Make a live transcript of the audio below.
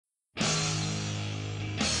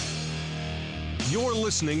You're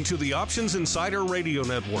listening to the Options Insider Radio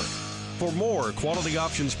Network. For more quality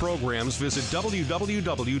options programs, visit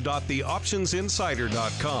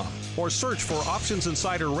www.theoptionsinsider.com or search for Options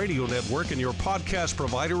Insider Radio Network in your podcast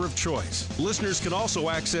provider of choice. Listeners can also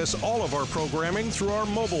access all of our programming through our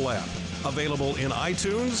mobile app, available in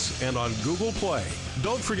iTunes and on Google Play.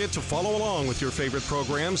 Don't forget to follow along with your favorite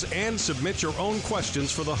programs and submit your own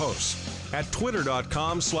questions for the hosts at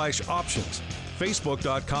twitter.com/options,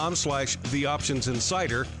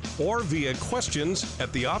 facebook.com/theoptionsinsider, or via questions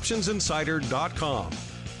at theoptionsinsider.com.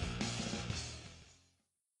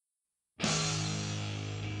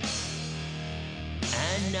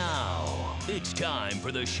 And now, it's time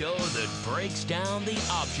for the show that breaks down the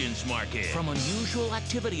options market. From unusual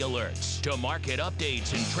activity alerts to market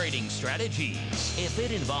updates and trading strategies. If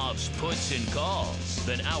it involves puts and calls,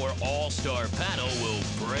 then our all-star panel will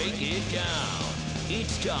break it down.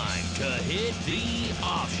 It's time to hit the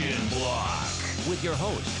option block with your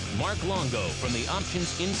host, Mark Longo from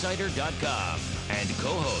theoptionsinsider.com and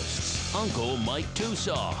co-hosts Uncle Mike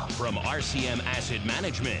Tusaw from RCM Asset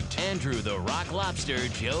Management, Andrew the Rock Lobster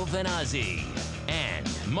Giovinazzi, and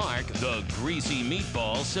Mark the Greasy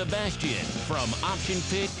Meatball Sebastian from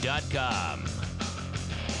OptionPit.com.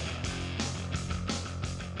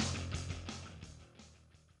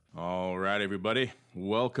 All right, everybody.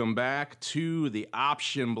 Welcome back to the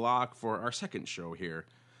Option Block for our second show here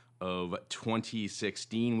of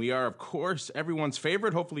 2016. We are, of course, everyone's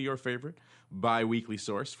favorite, hopefully your favorite, bi-weekly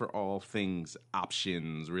source for all things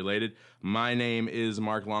options related. My name is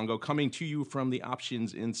Mark Longo, coming to you from the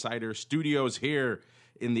Options Insider Studios here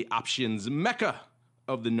in the options mecca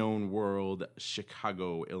of the known world,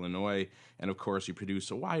 Chicago, Illinois. And of course, we produce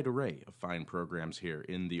a wide array of fine programs here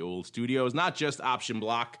in the old studios, not just Option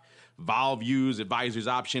Block, Vol Views, Advisors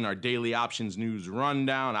Option, our daily options news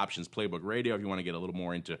rundown, Options Playbook Radio, if you want to get a little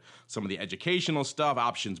more into some of the educational stuff,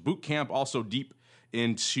 Options Bootcamp, also deep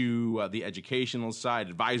into the educational side,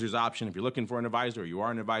 Advisors Option, if you're looking for an advisor or you are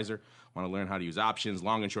an advisor, want to learn how to use options,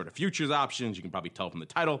 long and short of futures options, you can probably tell from the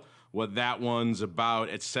title what that one's about,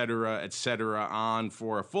 etc., on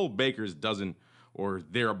for a full baker's dozen or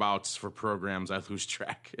thereabouts for programs. I lose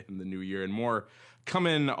track in the new year and more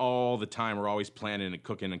coming all the time. We're always planning and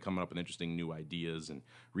cooking and coming up with interesting new ideas and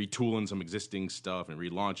retooling some existing stuff and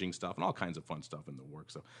relaunching stuff and all kinds of fun stuff in the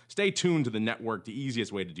works. So stay tuned to the network. The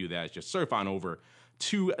easiest way to do that is just surf on over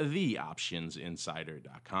to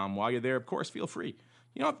theoptionsinsider.com. While you're there, of course, feel free.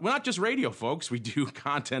 You know, we're not just radio, folks. We do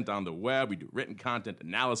content on the web. We do written content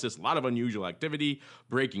analysis, a lot of unusual activity,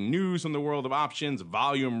 breaking news from the world of options,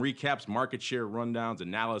 volume recaps, market share rundowns,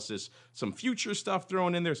 analysis, some future stuff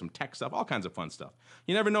thrown in there, some tech stuff, all kinds of fun stuff.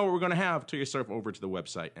 You never know what we're going to have till you surf over to the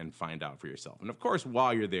website and find out for yourself. And of course,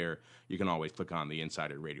 while you're there, you can always click on the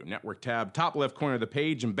Insider Radio Network tab, top left corner of the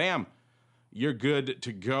page, and bam, you're good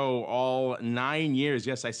to go. All 9 years.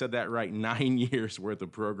 Yes, I said that right. 9 years worth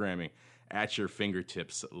of programming at your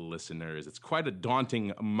fingertips, listeners. It's quite a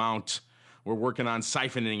daunting amount. We're working on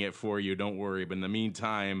siphoning it for you, don't worry. But in the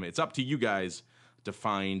meantime, it's up to you guys to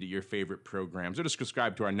find your favorite programs or to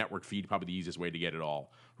subscribe to our network feed, probably the easiest way to get it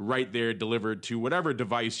all. Right there, delivered to whatever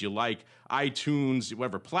device you like, iTunes,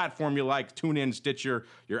 whatever platform you like, TuneIn, Stitcher,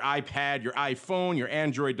 your iPad, your iPhone, your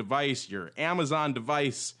Android device, your Amazon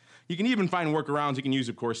device. You can even find workarounds. You can use,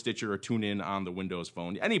 of course, Stitcher or TuneIn on the Windows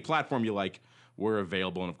phone. Any platform you like, we're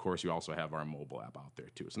available. And of course, we also have our mobile app out there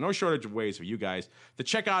too. So no shortage of ways for you guys to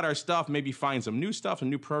check out our stuff, maybe find some new stuff and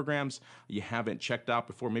new programs you haven't checked out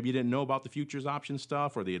before. Maybe you didn't know about the futures option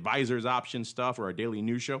stuff or the advisors option stuff or our daily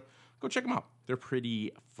news show. Go check them out. They're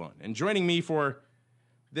pretty fun. And joining me for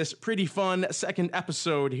this pretty fun second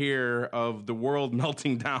episode here of The World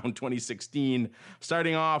Melting Down 2016,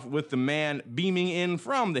 starting off with the man beaming in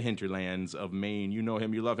from the hinterlands of Maine. You know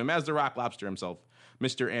him, you love him, as the Rock Lobster himself,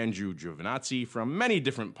 Mr. Andrew Giovinazzi, from many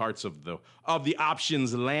different parts of the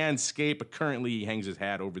options landscape. Currently, he hangs his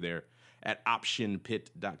hat over there at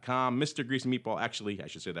OptionPit.com. Mr. Greasy Meatball, actually, I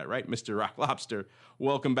should say that right, Mr. Rock Lobster,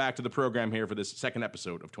 welcome back to the program here for this second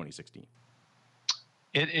episode of 2016.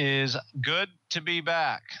 It is good to be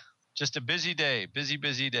back. Just a busy day,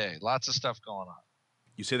 busy day. Lots of stuff going on.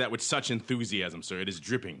 You say that with such enthusiasm, sir. It is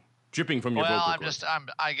dripping from your vocal cords.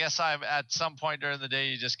 I guess I'm at some point during the day,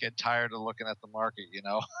 you just get tired of looking at the market, you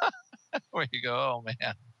know, where you go, oh man.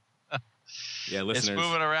 Yeah, listeners. It's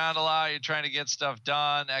moving around a lot. You're trying to get stuff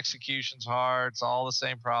done. Execution's hard. It's all the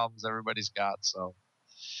same problems everybody's got. So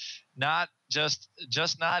not just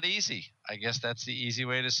not easy. I guess that's the easy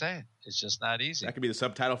way to say it. It's just not easy. That could be the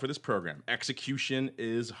subtitle for this program. Execution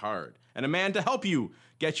is hard. And a man to help you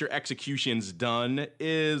get your executions done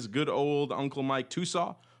is good old Uncle Mike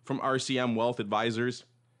Tusaw from RCM Wealth Advisors.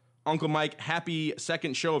 Uncle Mike, happy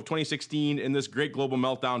second show of 2016 in this great global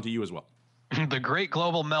meltdown to you as well. The great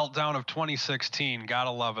global meltdown of 2016.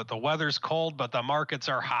 Gotta love it. The weather's cold, but the markets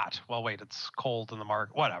are hot. Well, wait, it's cold in the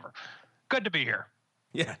market. Whatever. Good to be here.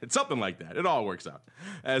 Yeah, it's something like that. It all works out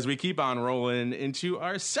as we keep on rolling into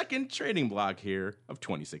our second trading block here of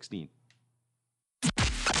 2016.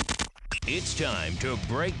 It's time to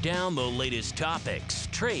break down the latest topics,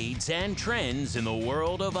 trades, and trends in the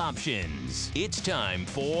world of options. It's time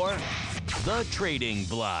for the Trading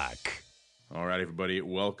Block. All right, everybody,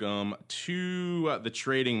 welcome to the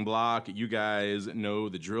Trading Block. You guys know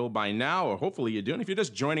the drill by now, or hopefully you do. And if you're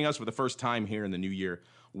just joining us for the first time here in the new year,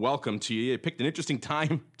 welcome to you. You picked an interesting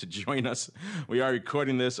time to join us. We are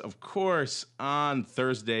recording this, of course, on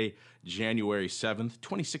Thursday, January 7th,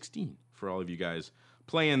 2016, for all of you guys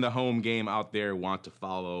playing the home game out there, want to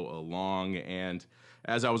follow along. And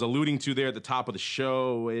as I was alluding to there at the top of the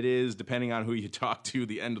show, it is, depending on who you talk to,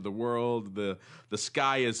 the end of the world. The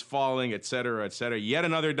sky is falling, et cetera, et cetera. Yet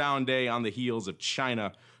another down day on the heels of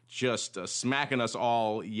China just smacking us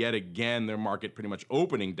all yet again. Their market pretty much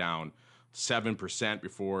opening down 7%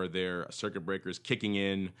 before their circuit breakers kicking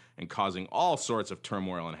in and causing all sorts of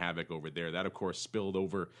turmoil and havoc over there. That, of course, spilled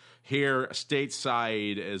over here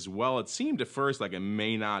stateside as well. It seemed at first like it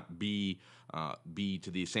may not be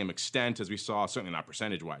to the same extent as we saw, certainly not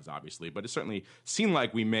percentage-wise, obviously, but it certainly seemed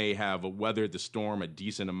like we may have weathered the storm a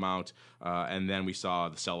decent amount, and then we saw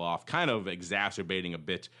the sell-off kind of exacerbating a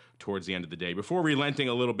bit towards the end of the day before relenting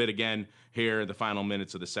a little bit again here in the final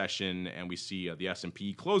minutes of the session, and we see the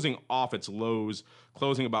S&P closing off its lows,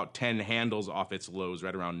 closing about 10 handles off its lows,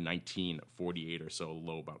 right around 1948 or so,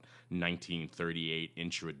 low about 1938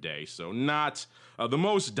 intraday. So not the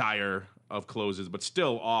most dire of closes, but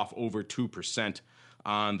still off over 2%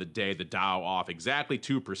 on the day. The Dow off exactly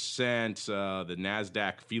 2%. The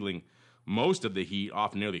NASDAQ feeling most of the heat,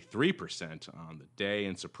 off nearly 3% on the day.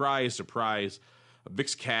 And surprise, surprise,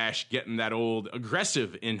 VIX cash getting that old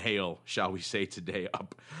aggressive inhale, shall we say, today,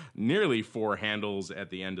 up nearly 4 handles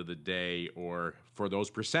at the end of the day, or for those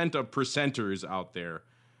percent of percenters out there,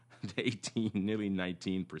 18, nearly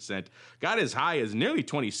 19%. Got as high as nearly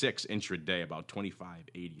 26 intraday, about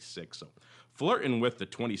 25.86. So flirting with the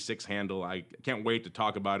 26 handle. I can't wait to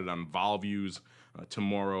talk about it on VolViews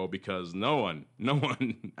tomorrow, because no one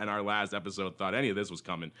in our last episode thought any of this was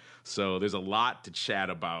coming. So there's a lot to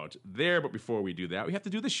chat about there. But before we do that, we have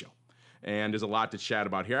to do this show. And there's a lot to chat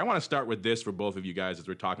about here. I want to start with this for both of you guys as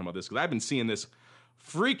we're talking about this, because I've been seeing this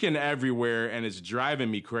freaking everywhere, and it's driving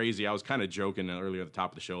me crazy. I was kind of joking earlier at the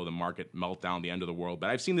top of the show, the market meltdown, the end of the world. But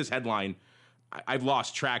I've seen this headline, I've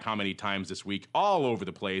lost track how many times this week, all over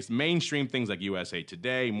the place. Mainstream things like USA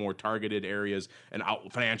Today, more targeted areas, and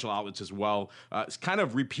financial outlets as well. It's kind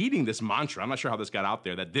of repeating this mantra. I'm not sure how this got out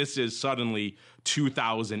there, that this is suddenly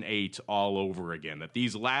 2008 all over again. That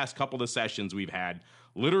these last couple of sessions we've had,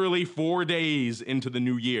 literally 4 days into the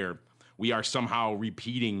new year, we are somehow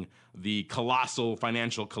repeating the colossal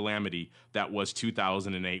financial calamity that was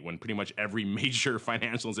 2008, when pretty much every major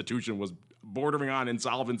financial institution was bordering on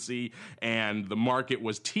insolvency and the market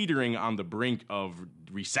was teetering on the brink of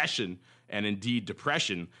recession and indeed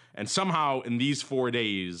depression. And somehow in these 4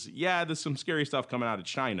 days, yeah, there's some scary stuff coming out of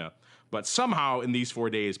China, but somehow in these 4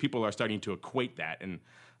 days, people are starting to equate that. And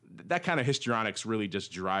that kind of histrionics really just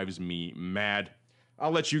drives me mad. I'll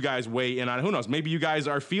let you guys weigh in on it. Who knows? Maybe you guys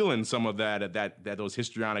are feeling some of that those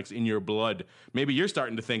histrionics in your blood. Maybe you're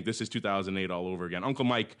starting to think this is 2008 all over again. Uncle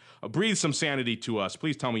Mike, breathe some sanity to us.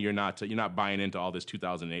 Please tell me you're not buying into all this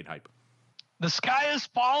 2008 hype. The sky is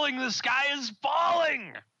falling. The sky is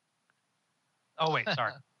falling. Oh, wait,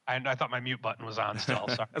 sorry. I thought my mute button was on still.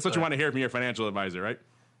 Sorry. That's what you want to hear from your financial advisor, right?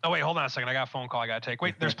 Oh, wait, hold on a second. I got a phone call I got to take.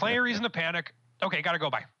 Wait, there's plenty of reason to panic. Okay, got to go.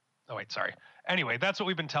 Bye. Oh, wait, sorry. Anyway, that's what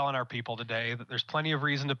we've been telling our people today, that there's plenty of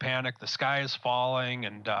reason to panic. The sky is falling,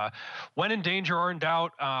 and when in danger or in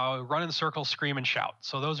doubt, run in circles, scream, and shout.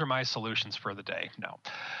 So those are my solutions for the day.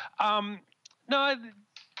 No,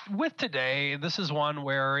 with today, this is one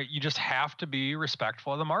where you just have to be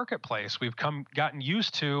respectful of the marketplace. We've gotten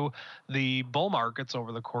used to the bull markets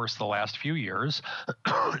over the course of the last few years.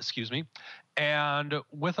 Excuse me. And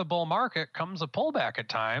with a bull market comes a pullback at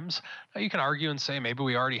times. Now, you can argue and say maybe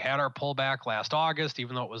we already had our pullback last August,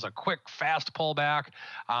 even though it was a quick, fast pullback.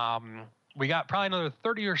 We got probably another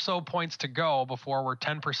 30 or so points to go before we're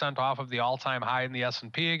 10% off of the all-time high in the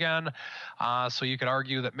S&P again. So you could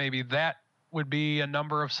argue that maybe that would be a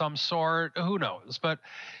number of some sort. Who knows? But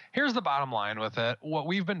here's the bottom line with it. What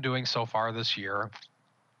we've been doing so far this year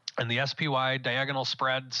And the SPY diagonal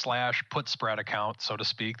spread / put spread account, so to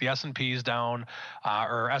speak, the S&P is down,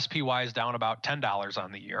 or SPY is down about $10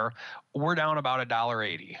 on the year. We're down about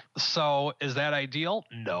 $1.80. So is that ideal?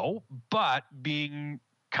 No, but being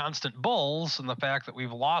constant bulls and the fact that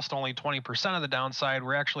we've lost only 20% of the downside,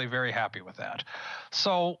 we're actually very happy with that.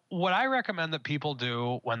 So what I recommend that people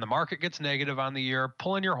do when the market gets negative on the year,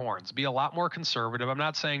 pull in your horns, be a lot more conservative. I'm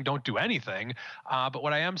not saying don't do anything, but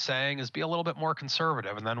what I am saying is be a little bit more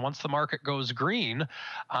conservative. And then once the market goes green,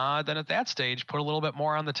 then at that stage, put a little bit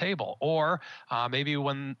more on the table. Or maybe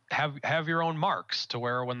have your own marks to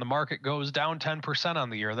where when the market goes down 10% on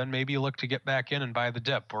the year, then maybe you look to get back in and buy the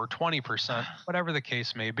dip, or 20%, whatever the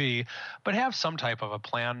case may be, but have some type of a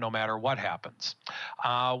plan no matter what happens.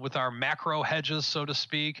 With our macro hedges, so to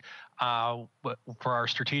speak, for our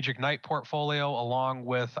strategic night portfolio, along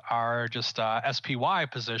with our just SPY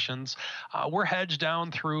positions, we're hedged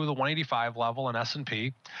down through the 185 level in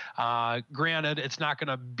S&P. Granted, it's not going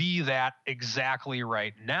to be that exactly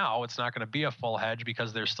right now. It's not going to be a full hedge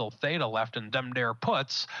because there's still theta left in them there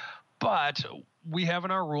puts, but we have in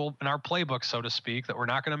our playbook, so to speak, that we're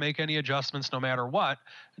not going to make any adjustments no matter what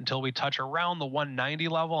until we touch around the 190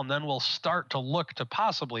 level, and then we'll start to look to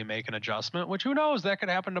possibly make an adjustment, which who knows, that could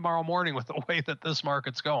happen tomorrow morning with the way that this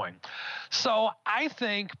market's going. So I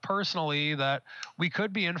think personally that we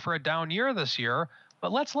could be in for a down year this year,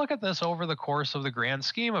 but let's look at this over the course of the grand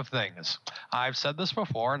scheme of things. I've said this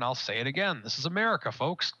before, and I'll say it again. This is America,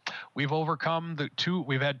 folks. We've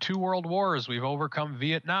had 2 world wars. We've overcome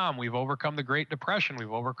Vietnam. We've overcome the Great Depression.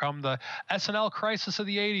 We've overcome the S&L crisis of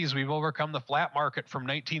the 80s. We've overcome the flat market from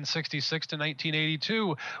 1966 to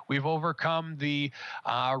 1982. We've overcome the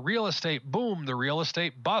real estate boom, the real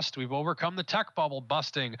estate bust. We've overcome the tech bubble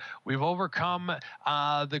busting. We've overcome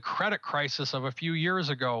the credit crisis of a few years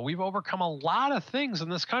ago. We've overcome a lot of things in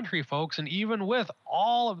this country, folks, and even with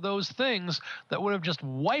all of those things that would have just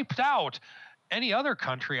wiped out any other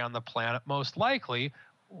country on the planet, most likely,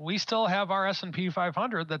 we still have our S&P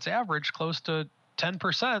 500 that's averaged close to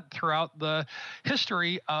 10% throughout the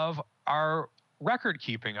history of our record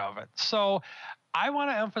keeping of it. So I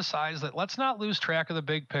want to emphasize that let's not lose track of the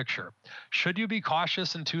big picture. Should you be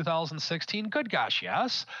cautious in 2016? Good gosh,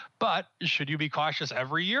 yes. But should you be cautious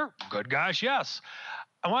every year? Good gosh, yes.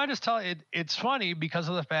 I want to just tell you, it's funny because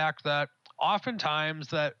of the fact that oftentimes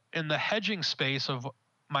that in the hedging space of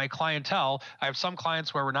my clientele, I have some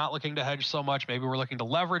clients where we're not looking to hedge so much. Maybe we're looking to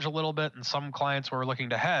leverage a little bit, and some clients where we're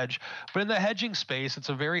looking to hedge. But in the hedging space, it's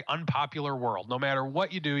a very unpopular world. No matter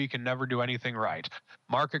what you do, you can never do anything right.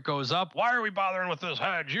 Market goes up. Why are we bothering with this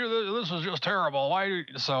hedge? This is just terrible.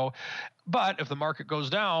 But if the market goes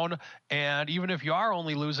down, and even if you are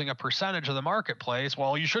only losing a percentage of the marketplace,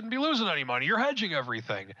 well, you shouldn't be losing any money. You're hedging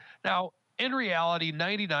everything. Now, in reality,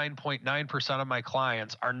 99.9% of my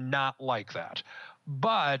clients are not like that.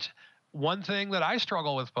 But one thing that I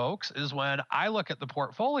struggle with, folks, is when I look at the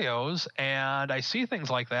portfolios and I see things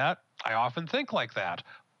like that, I often think like that.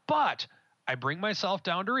 But I bring myself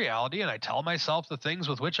down to reality and I tell myself the things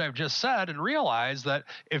with which I've just said and realize that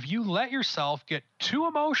if you let yourself get too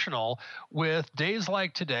emotional with days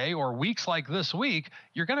like today or weeks like this week,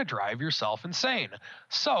 you're going to drive yourself insane.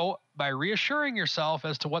 So by reassuring yourself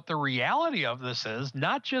as to what the reality of this is,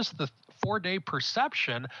 not just the 4-day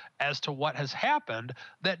perception as to what has happened,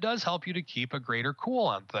 that does help you to keep a greater cool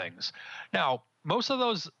on things. Now, most of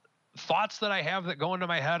those thoughts that I have that go into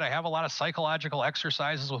my head, I have a lot of psychological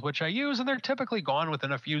exercises with which I use, and they're typically gone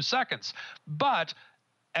within a few seconds. But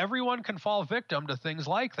everyone can fall victim to things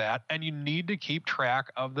like that, and you need to keep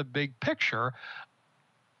track of the big picture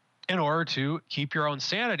in order to keep your own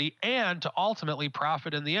sanity and to ultimately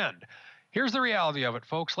profit in the end. Here's the reality of it,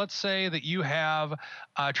 folks. Let's say that you have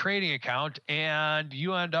a trading account and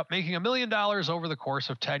you end up making $1 million over the course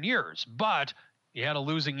of 10 years, but you had a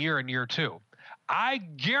losing year in year 2. I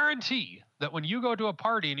guarantee that when you go to a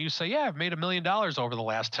party and you say, yeah, I've made $1 million over the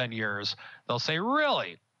last 10 years, they'll say,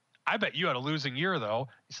 really? I bet you had a losing year, though.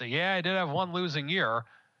 You say, yeah, I did have one losing year.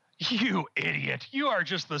 You idiot. You are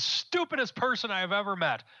just the stupidest person I have ever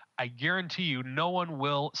met. I guarantee you no one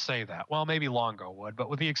will say that. Well, maybe Longo would,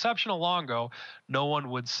 but with the exception of Longo, no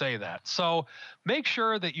one would say that. So make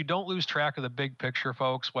sure that you don't lose track of the big picture,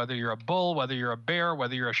 folks, whether you're a bull, whether you're a bear,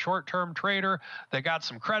 whether you're a short-term trader that got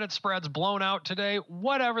some credit spreads blown out today,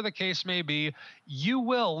 whatever the case may be, you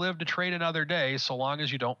will live to trade another day so long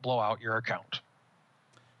as you don't blow out your account.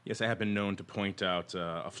 Yes, I have been known to point out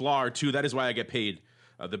a flaw or two. That is why I get paid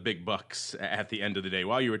the big bucks at the end of the day.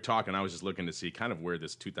 While you were talking, I was just looking to see kind of where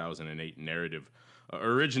this 2008 narrative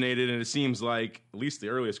originated, and it seems like, at least the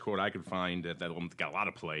earliest quote I could find that got a lot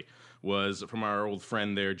of play, was from our old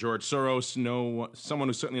friend there, George Soros. Someone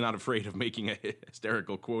who's certainly not afraid of making a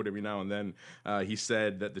hysterical quote every now and then. He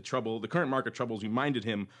said that the current market troubles reminded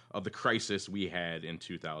him of the crisis we had in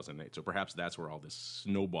 2008. So perhaps that's where all this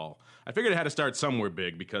snowball. I figured it had to start somewhere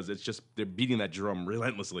big because they're beating that drum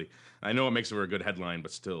relentlessly. I know it makes for a good headline,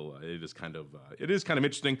 but still, it is kind of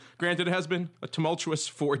interesting. Granted, it has been a tumultuous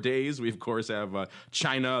 4 days. We of course have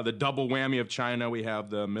China, the double whammy of China. We have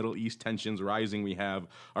the Middle East tensions rising. We have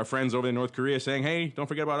our friends over in North Korea saying, "Hey, don't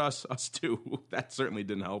forget about us too." That certainly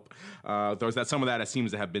didn't help. Some of that seems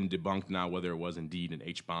to have been debunked now, whether it was indeed an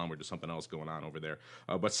H-bomb or just something else going on over there.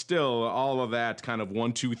 But still, all of that kind of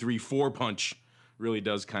 1, 2, 3, 4 punch really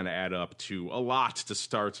does kind of add up to a lot to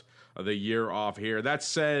start the year off here. That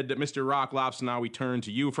said, Mr. Rocklops, now we turn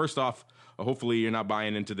to you. First off, hopefully you're not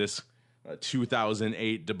buying into this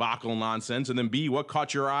 2008 debacle nonsense. And then B, what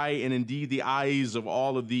caught your eye and indeed the eyes of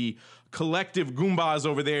all of the collective Goombas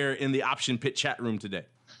over there in the Option Pit chat room today?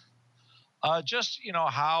 Just,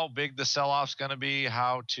 how big the sell-off's going to be,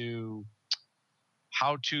 how to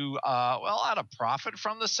how to profit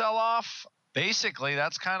from the sell-off. Basically,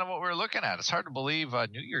 that's kind of what we're looking at. It's hard to believe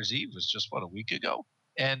New Year's Eve was just, a week ago?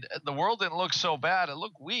 And the world didn't look so bad. It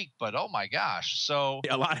looked weak, but oh my gosh. So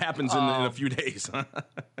a lot happens in a few days.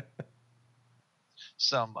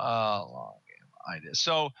 Some long game ideas.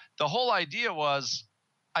 So the whole idea was,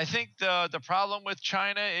 I think the problem with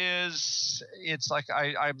China is it's like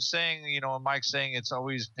I'm saying, and Mike's saying it's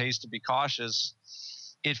always pays to be cautious.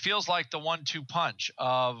 It feels like the 1-2 punch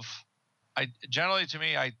of generally to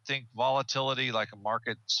me, I think volatility, like a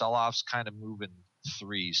market sell-offs, kind of move in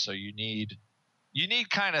threes. So you need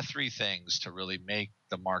kind of three things to really make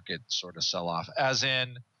the market sort of sell off. As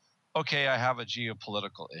in, okay, I have a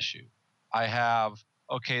geopolitical issue. I have,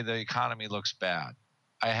 okay, the economy looks bad.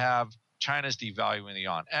 I have China's devaluing the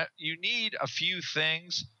yuan. You need a few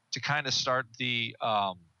things to kind of start the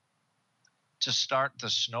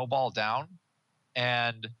snowball down,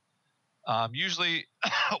 and usually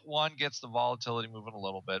one gets the volatility moving a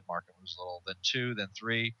little bit, market moves a little, then two, then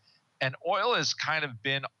three, and oil has kind of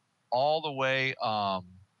been all the way.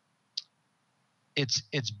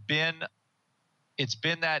 It's been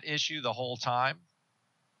that issue the whole time,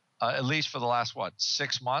 at least for the last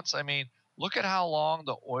 6 months. I mean, look at how long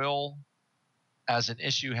the oil as an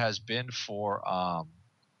issue has been for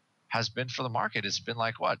the market. It's been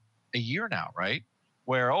like a year now, right?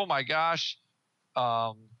 Where, oh my gosh,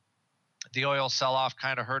 the oil sell-off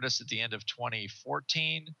kind of hurt us at the end of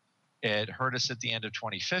 2014. It hurt us at the end of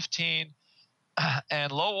 2015.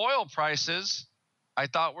 And low oil prices, I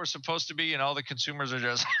thought were supposed to be, the consumers are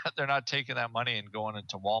just, they're not taking that money and going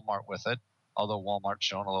into Walmart with it, although Walmart's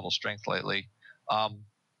shown a little strength lately.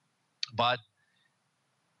 But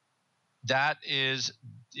that is,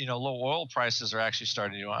 low oil prices are actually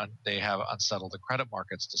starting they have unsettled the credit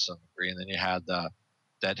markets to some degree. And then you had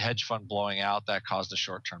that hedge fund blowing out that caused a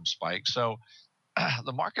short-term spike. So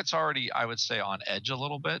the market's already, I would say, on edge a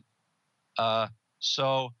little bit.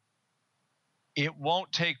 So it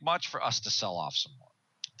won't take much for us to sell off some more.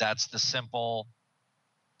 That's the simple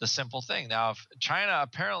thing. Now, if China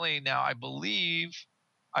apparently now, I believe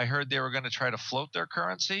I heard they were going to try to float their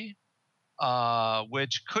currency,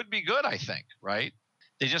 which could be good, I think, right?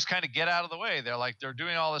 They just kind of get out of the way. They're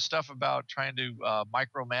doing all this stuff about trying to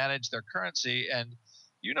micromanage their currency. And,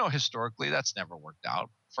 historically that's never worked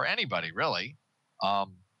out for anybody really.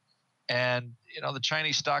 And, the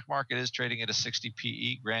Chinese stock market is trading at a 60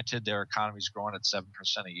 PE. Granted, their economy's growing at 7%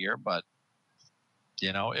 a year, but,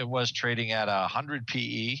 it was trading at 100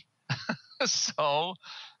 PE. So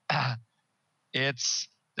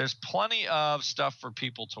there's plenty of stuff for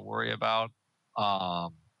people to worry about.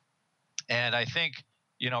 And I think,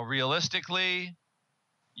 realistically,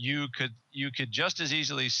 you could just as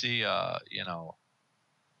easily see, a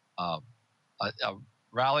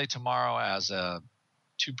rally tomorrow as a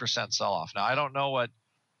 2% sell-off. Now, I don't know what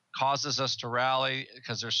causes us to rally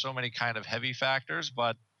because there's so many kind of heavy factors,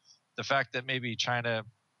 but the fact that maybe China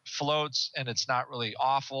floats and it's not really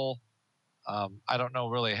awful, I don't know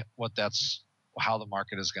really how the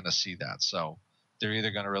market is going to see that. So they're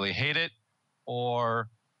either going to really hate it or,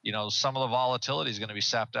 some of the volatility is going to be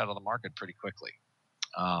sapped out of the market pretty quickly.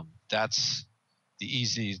 That's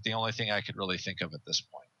the only thing I could really think of at this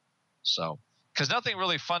point. So, because nothing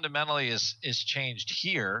really fundamentally is changed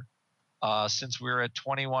here since we were at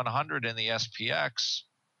 2100 in the SPX,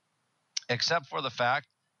 except for the fact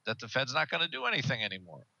that the Fed's not going to do anything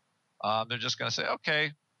anymore. They're just going to say,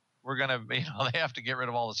 okay, we're going to, they have to get rid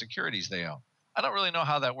of all the securities they own. I don't really know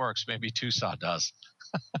how that works. Maybe Tucson does.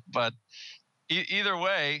 But either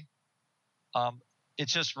way,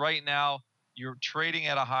 it's just right now, you're trading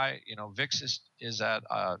at a high, VIX is at,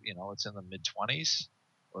 it's in the mid 20s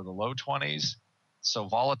or the low 20s. So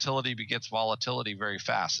volatility begets volatility very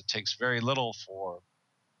fast. It takes very little for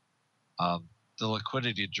the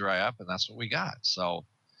liquidity to dry up, and that's what we got. So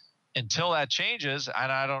until that changes,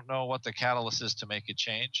 and I don't know what the catalyst is to make it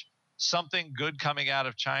change, something good coming out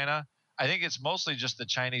of China, I think it's mostly just the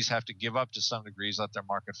Chinese have to give up to some degrees, let their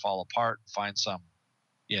market fall apart, find some,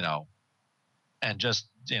 and just,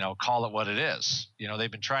 call it what it is.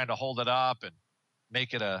 They've been trying to hold it up and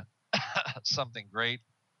make it a something great,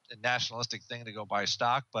 a nationalistic thing to go buy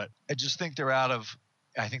stock, but I just think they're out of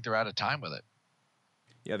time with it.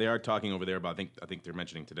 Yeah, they are talking over there about, I think they're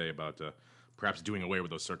mentioning today about perhaps doing away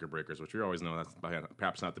with those circuit breakers, which we always know that's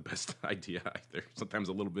perhaps not the best idea either. Sometimes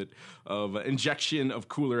a little bit of injection of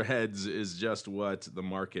cooler heads is just what the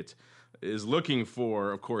market is looking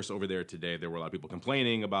for. Of course, over there today, there were a lot of people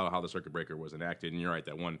complaining about how the circuit breaker was enacted. And you're right,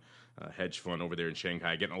 that one hedge fund over there in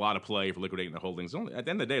Shanghai getting a lot of play for liquidating the holdings. At the end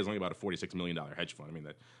of the day, it's only about a $46 million hedge fund. I mean,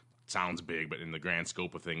 that sounds big, but in the grand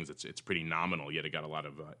scope of things, it's pretty nominal. Yet it got a lot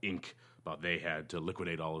of ink about they had to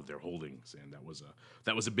liquidate all of their holdings, and that was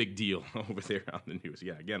a big deal over there on the news.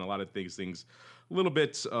 Yeah, again, a lot of things, a little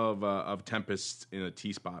bit of tempest in a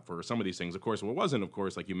T-spot for some of these things. Of course, what wasn't, of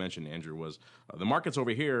course, like you mentioned, Andrew, was the markets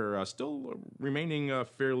over here still remaining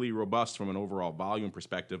fairly robust from an overall volume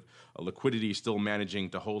perspective. Liquidity still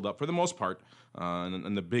managing to hold up for the most part.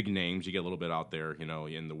 And the big names, you get a little bit out there,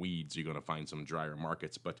 in the weeds, you're going to find some drier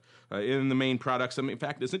markets. But in the main products, in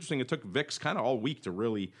fact, it's interesting. It took VIX kind of all week to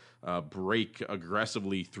really break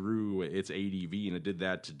aggressively through its ADV, and it did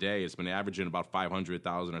that today. It's been averaging about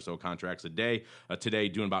 500,000 or so contracts a day. Today,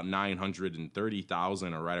 doing about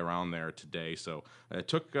 930,000 or right around there today. So it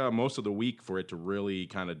took most of the week for it to really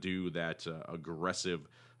kind of do that aggressive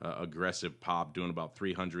pop, doing about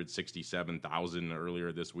 367,000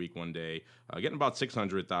 earlier this week one day, getting about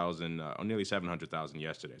 600,000, nearly 700,000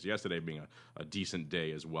 yesterday. So yesterday being a decent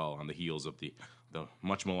day as well on the heels of the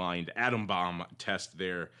much maligned atom bomb test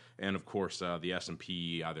there. And of course, the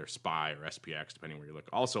S&P, either SPY or SPX, depending where you look,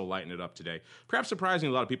 also lighting it up today. Perhaps surprising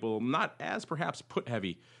a lot of people, not as perhaps put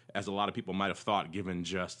heavy as a lot of people might have thought, given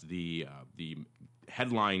just the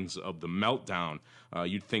headlines of the meltdown.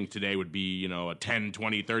 You'd think today would be, a 10,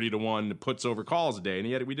 20, 30 to 1 puts over calls a day, and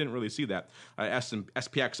yet we didn't really see that.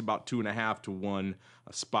 SPX about 2.5 to 1,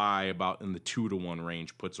 SPY about in the 2 to 1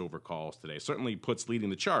 range puts over calls today. Certainly puts leading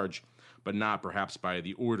the charge, but not perhaps by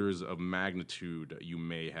the orders of magnitude you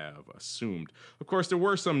may have assumed. Of course, there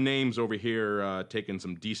were some names over here taking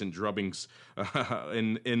some decent drubbings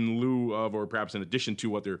in lieu of, or perhaps in addition to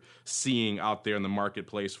what they're seeing out there in the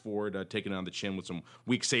marketplace. Ford taking on the chin with some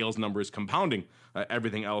weak sales numbers, compounding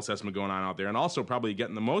everything else that's been going on out there, and also probably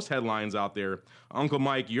getting the most headlines out there. Uncle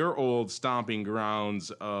Mike, your old stomping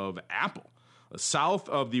grounds of Apple, south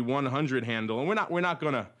of the 100 handle, and we're not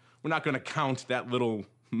gonna count that little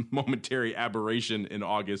momentary aberration in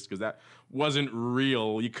August because that wasn't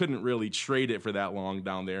real. You couldn't really trade it for that long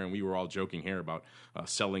down there, and we were all joking here about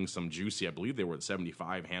selling some juicy. I believe they were at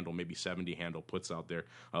 75 handle, maybe 70 handle puts out there.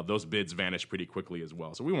 Those bids vanished pretty quickly as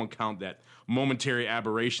well, so we won't count that momentary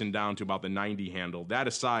aberration down to about the 90 handle. That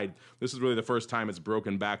aside, this is really the first time it's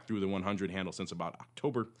broken back through the 100 handle since about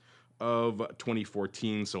October of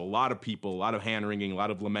 2014. So a lot of people, a lot of hand-wringing, a lot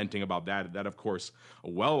of lamenting about that. That, of course,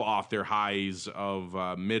 well off their highs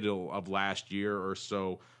of middle of last year or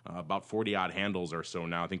so, about 40-odd handles or so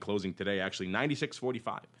now. I think closing today, actually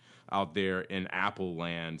 96.45 out there in Apple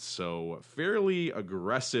land. So fairly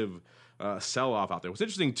aggressive sell-off out there. What's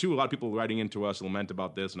interesting, too, a lot of people writing into us lament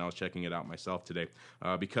about this, and I was checking it out myself today,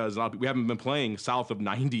 because we haven't been playing south of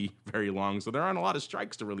 90 very long, so there aren't a lot of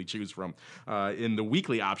strikes to really choose from in the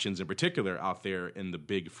weekly options in particular out there in the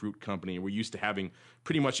big fruit company. We're used to having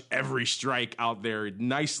pretty much every strike out there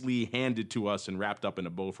nicely handed to us and wrapped up in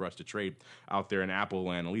a bow for us to trade out there in Apple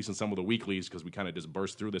land, at least in some of the weeklies, because we kind of just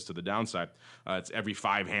burst through this to the downside. It's every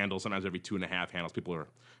 5 handles, sometimes every 2.5 handles.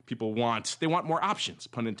 People want more options,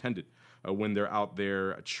 pun intended, when they're out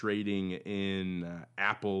there trading in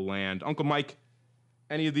Apple land. Uncle Mike,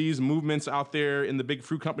 any of these movements out there in the big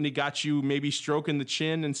fruit company got you maybe stroking the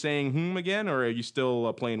chin and saying again, or are you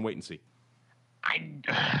still playing wait and see?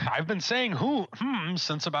 I've been saying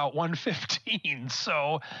since about 115.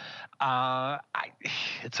 So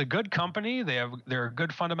it's a good company. They're a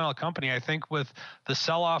good fundamental company. I think with the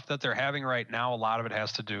sell-off that they're having right now, a lot of it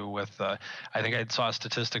has to do with, I think I saw a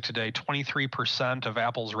statistic today, 23% of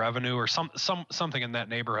Apple's revenue or something in that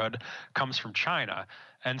neighborhood comes from China.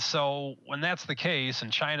 And so when that's the case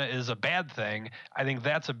and China is a bad thing, I think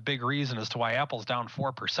that's a big reason as to why Apple's down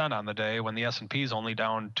 4% on the day when the S&P is only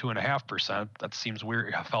down 2.5%. That seems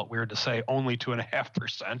weird. I felt weird to say only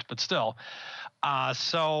 2.5%, but still.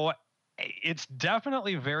 So it's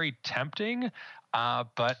definitely very tempting,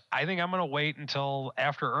 but I think I'm going to wait until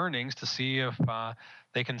after earnings to see if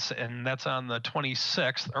they can, and that's on the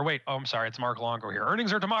 26th. Or wait, I'm sorry, it's Mark Longo here.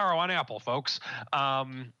 Earnings are tomorrow on Apple, folks.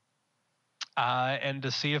 And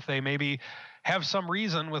to see if they maybe have some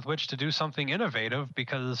reason with which to do something innovative,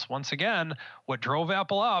 because once again, what drove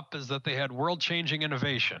Apple up is that they had world-changing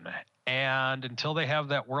innovation. And until they have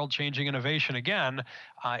that world-changing innovation again,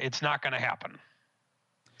 it's not going to happen.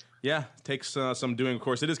 Yeah, it takes some doing. Of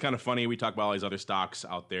course, it is kind of funny. We talk about all these other stocks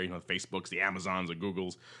out there, the Facebooks, the Amazons, the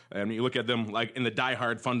Googles, and you look at them like in the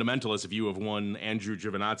diehard fundamentalist view of one Andrew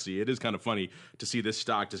Giovinazzi. It is kind of funny to see this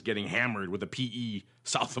stock just getting hammered with a PE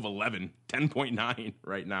south of 11, 10.9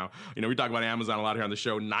 right now. We talk about Amazon a lot here on the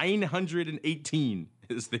show. 918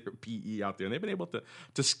 is their PE out there, and they've been able to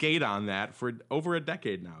skate on that for over a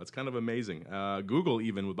decade now. It's kind of amazing. Google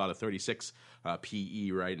even with about a 36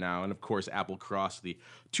 PE right now, and of course Apple crossed the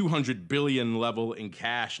 200 billion level in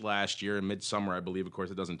cash last year in midsummer, I believe. Of course,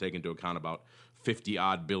 it doesn't take into account about 50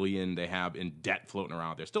 odd billion they have in debt floating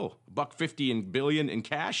around. There's still $150 billion in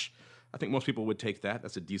cash. I think most people would take that.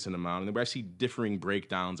 That's a decent amount. And I see differing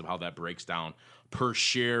breakdowns of how that breaks down per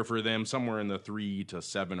share for them, somewhere in the $3 to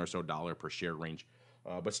 $7 or so per share range.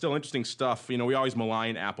 But still interesting stuff. We always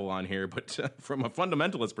malign Apple on here, but from a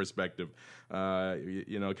fundamentalist perspective,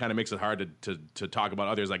 it kind of makes it hard to talk about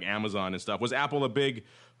others like Amazon and stuff. Was Apple a big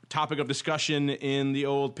topic of discussion in the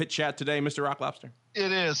old pit chat today, Mr. Rock Lobster?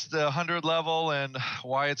 It is the 100 level and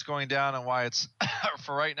why it's going down and why it's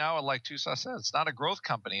for right now. Like Tusa said, it's not a growth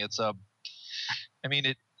company. It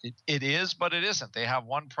is, but it isn't. They have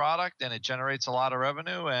one product and it generates a lot of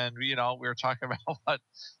revenue. And, we were talking about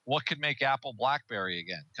what could make Apple BlackBerry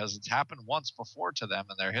again, because it's happened once before to them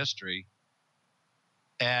in their history.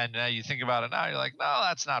 And you think about it now, you're like, no,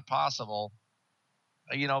 that's not possible.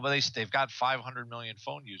 But they've got 500 million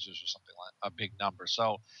phone users or something like a big number.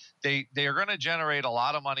 So they are going to generate a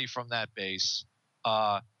lot of money from that base.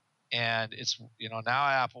 And it's, now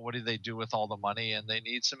Apple, what do they do with all the money? And they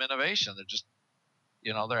need some innovation. They're just,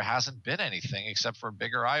 there hasn't been anything except for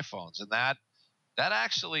bigger iPhones. And that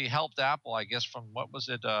actually helped Apple, I guess, from what was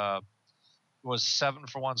it? It was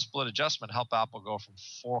 7-for-1 split adjustment, helped Apple go from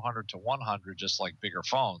 400 to 100, just like bigger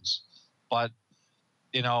phones. But,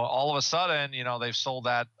 all of a sudden, they've sold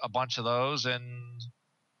a bunch of those. And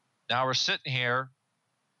now we're sitting here.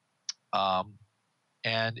 And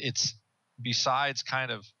it's besides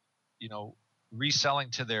kind of, reselling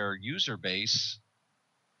to their user base,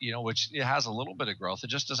 which it has a little bit of growth. It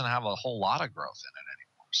just doesn't have a whole lot of growth in it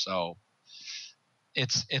anymore. So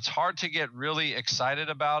it's hard to get really excited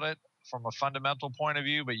about it from a fundamental point of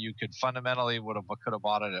view, but you could fundamentally could have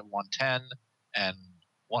bought it at 110 and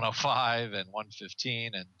 105 and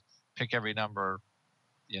 115 and pick every number,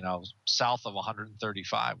 south of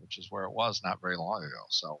 135, which is where it was not very long ago.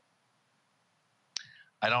 So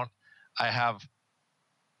I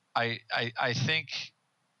think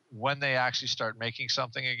when they actually start making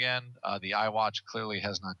something again, the iWatch clearly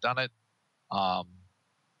has not done it.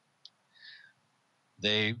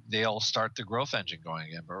 They'll start the growth engine going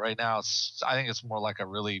again. But right now, I think it's more like a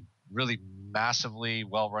really, really massively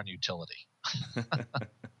well-run utility.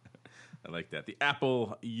 I like that. The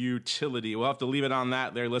Apple utility. We'll have to leave it on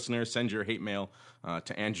that there, listeners. Send your hate mail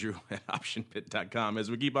to Andrew at optionpit.com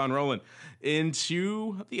as we keep on rolling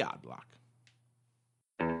into the Odd Block.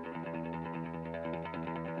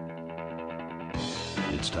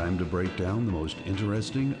 It's time to break down the most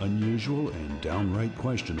interesting, unusual, and downright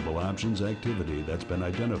questionable options activity that's been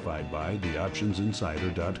identified by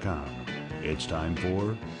theoptionsinsider.com. It's time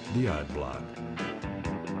for the Odd Block.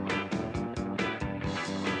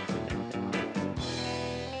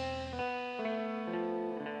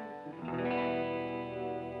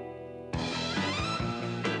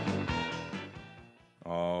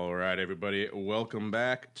 All right, everybody, welcome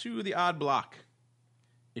back to the Odd Block.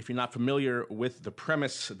 If you're not familiar with the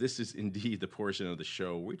premise, this is indeed the portion of the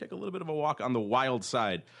show where we take a little bit of a walk on the wild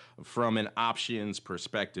side from an options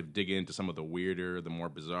perspective, dig into some of the weirder, the more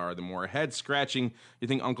bizarre, the more head-scratching. You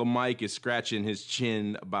think Uncle Mike is scratching his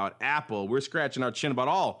chin about Apple. We're scratching our chin about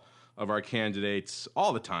all of our candidates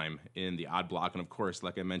all the time in the Odd Block. And of course,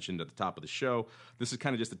 like I mentioned at the top of the show, this is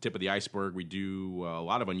kind of just the tip of the iceberg. We do a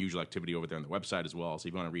lot of unusual activity over there on the website as well. So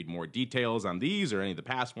if you want to read more details on these or any of the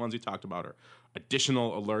past ones we talked about or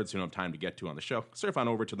additional alerts you don't have time to get to on the show, surf on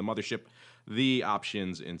over to the mothership,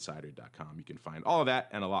 theoptionsinsider.com. You can find all of that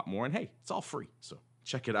and a lot more. And hey, it's all free. So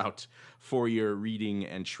check it out for your reading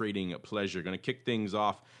and trading pleasure. Going to kick things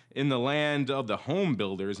off in the land of the home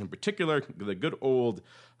builders, in particular, the good old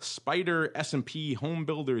SPDR S&P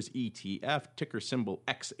Homebuilders ETF, ticker symbol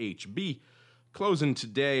XHB. Closing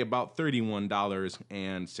today about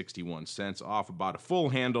 $31.61, off about a full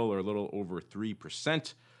handle or a little over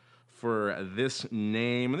 3% for this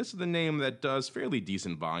name. And this is the name that does fairly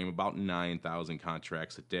decent volume, about 9,000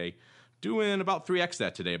 contracts a day, doing about 3x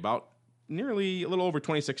that today, about nearly a little over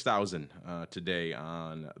 26,000 today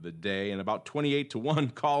on the day, and about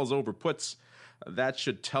 28-1 calls over puts. That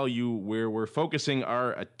should tell you where we're focusing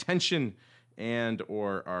our attention and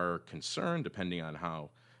or our concern, depending on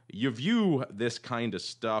how you view this kind of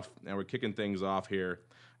stuff. And we're kicking things off here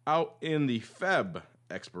out in the Feb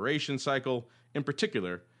expiration cycle, in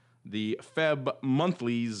particular, the Feb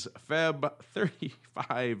monthlies, Feb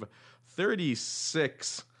 35,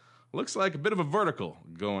 36. Looks like a bit of a vertical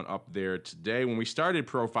going up there today. When we started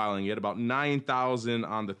profiling it, about 9,000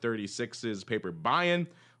 on the 36s paper buying,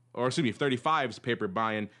 or excuse me, 35s paper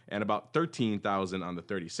buying, and about 13,000 on the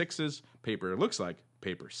 36s paper, looks like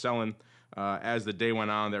paper selling. As the day went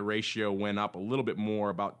on, that ratio went up a little bit more,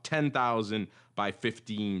 about 10,000 by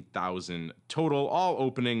 15,000 total, all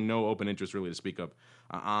opening, no open interest really to speak of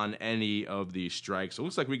on any of these strikes. So it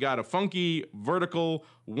looks like we got a funky vertical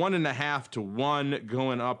 1.5-1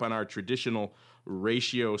 going up on our traditional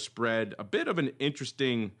ratio spread. A bit of an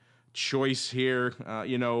interesting choice here,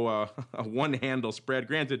 a one handle spread.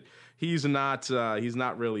 Granted, he's not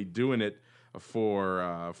really doing it for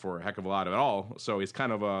a heck of a lot at all. So he's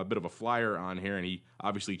kind of a bit of a flyer on here, and he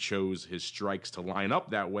obviously chose his strikes to line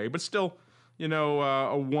up that way. But still,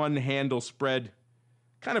 a one handle spread,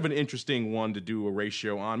 kind of an interesting one to do a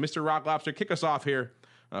ratio on. Mr. Rock Lobster, kick us off here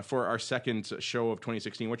for our second show of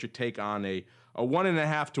 2016. What's your take on a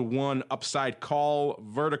 1.5-1 upside call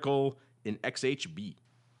vertical in XHB?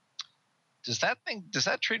 Does that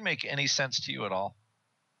trade make any sense to you at all?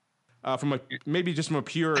 From a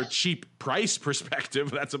pure cheap price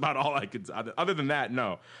perspective, that's about all I could. Other than that,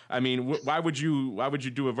 no. I mean, why would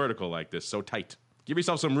you do a vertical like this so tight? Give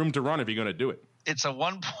yourself some room to run if you're going to do it. It's a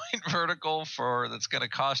 1-point vertical that's going to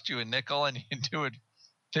cost you a nickel, and you do it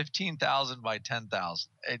 15,000 by 10,000.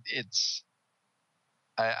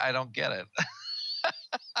 I don't get it.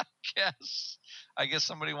 I guess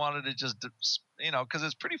somebody wanted to just because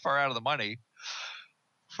it's pretty far out of the money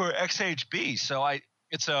for XHB. So I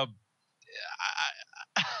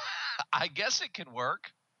guess it can work,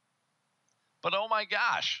 but oh my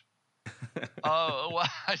gosh. I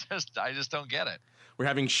just don't get it. We're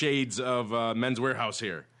having shades of Men's Warehouse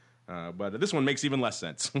here. But this one makes even less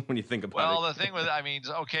sense when you think about it. Well, the thing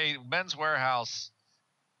Men's Warehouse,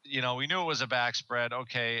 we knew it was a back spread.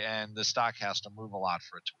 Okay. And the stock has to move a lot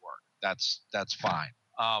for it to work. That's fine.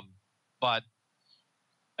 But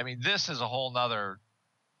I mean, this is a whole nother,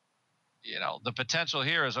 the potential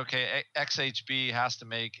here is, okay, XHB has to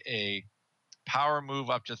make a power move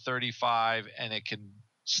up to 35 and it can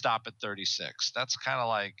stop at 36. That's kind of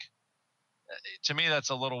like, to me, that's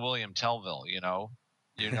a little William Tellville,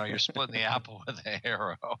 you're splitting the apple with an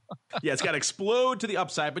arrow. Yeah, it's got to explode to the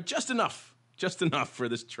upside, but just enough for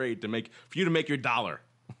this trade for you to make your dollar.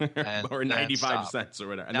 Or 95 cents or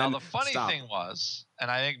whatever. And now, the funny thing was, and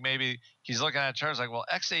I think maybe he's looking at charts like, well,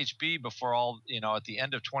 XHB before all, at the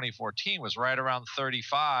end of 2014 was right around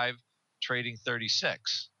 35, trading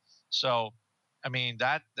 36. So, I mean,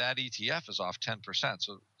 that ETF is off 10%.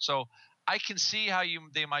 So I can see how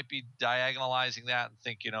they might be diagonalizing that and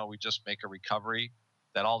think, we just make a recovery,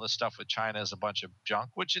 that all this stuff with China is a bunch of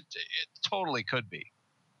junk, which it totally could be.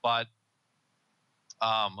 But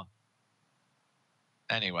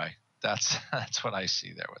anyway, that's what I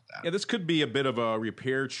see there with that. Yeah, this could be a bit of a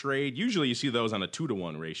repair trade. Usually you see those on a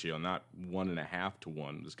 2-to-1 ratio, not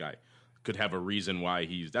 1.5-to-1. This guy could have a reason why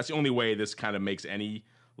that's the only way this kind of makes any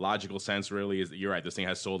logical sense, really, is that you're right. This thing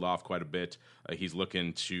has sold off quite a bit. He's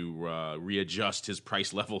looking to readjust his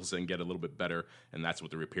price levels and get a little bit better, and that's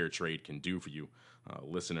what the repair trade can do for you,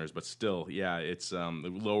 listeners. But still, yeah, it's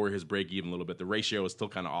lower his break even a little bit. The ratio is still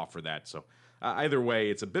kind of off for that. So either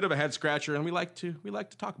way, it's a bit of a head scratcher, and we like to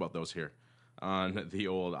talk about those here on the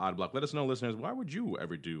old Odd Block. Let us know, listeners, why would you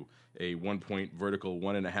ever do a 1-point vertical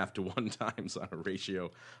 1.5-to-1 times on a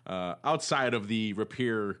ratio outside of the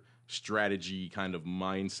repair strategy kind of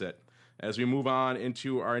mindset? As we move on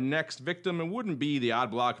into our next victim, it wouldn't be the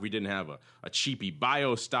Odd Block if we didn't have a cheapy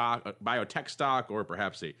biotech stock, or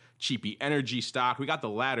perhaps a cheapy energy stock. We got the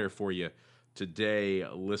latter for you today,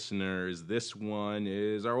 listeners. This one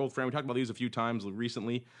is our old friend. We talked about these a few times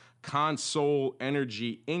recently. CONSOL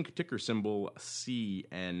Energy Inc., ticker symbol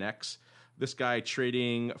CNX. This guy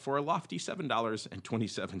trading for a lofty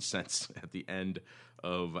 $7.27 at the end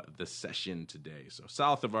of the session today. So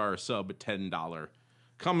south of our sub $10.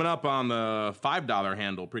 Coming up on the $5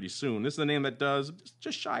 handle pretty soon. This is the name that does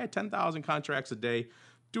just shy of 10,000 contracts a day,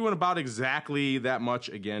 doing about exactly that much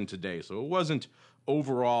again today. So it wasn't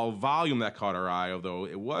overall volume that caught our eye, although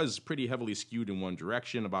it was pretty heavily skewed in one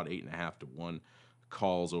direction, about 8.5 to 1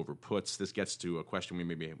 calls over puts. This gets to a question we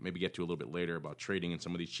maybe get to a little bit later about trading in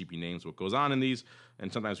some of these cheapy names, what goes on in these,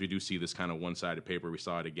 and sometimes we do see this kind of one-sided paper. We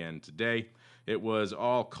saw it again today. It was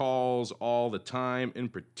all calls all the time, in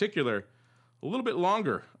particular a little bit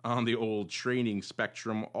longer on the old trading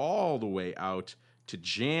spectrum, all the way out to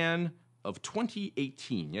Jan of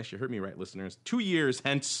 2018. Yes, you heard me right, listeners. 2 years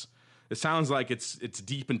hence. It sounds like it's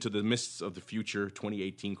deep into the mists of the future.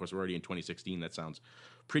 2018, of course, we're already in 2016. That sounds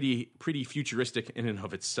pretty futuristic in and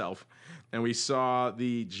of itself. And we saw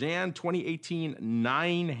the Jan 2018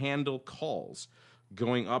 9-handle calls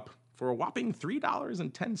going up for a whopping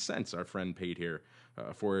 $3.10. Our friend paid here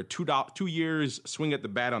for 2 years swing at the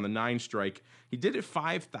bat on the 9 strike. He did it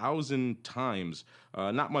 5,000 times.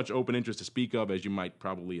 Not much open interest to speak of, as you might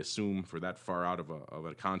probably assume for that far out of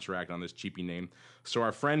a contract on this cheapy name. So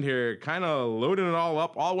our friend here kind of loading it all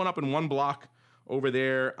up, all went up in one block over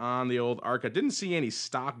there on the old ARCA. Didn't see any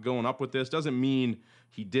stock going up with this. Doesn't mean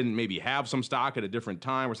he didn't maybe have some stock at a different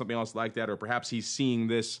time or something else like that, or perhaps he's seeing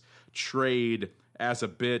this trade as a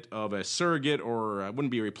bit of a surrogate, or it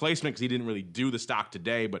wouldn't be a replacement because he didn't really do the stock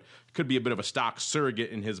today, but it could be a bit of a stock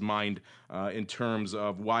surrogate in his mind in terms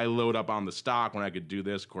of why load up on the stock when I could do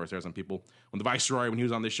this. Of course, there are some people, when the Viceroy, when he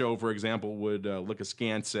was on the show, for example, would look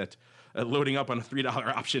askance at loading up on a $3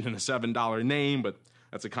 option and a $7 name, but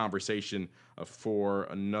that's a conversation for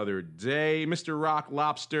another day. Mr. Rock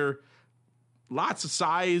Lobster, lots of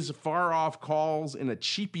size, far off calls in a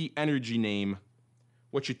cheapy energy name.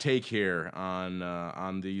 What's your take here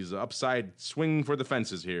on these upside swing for the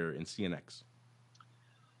fences here in CNX?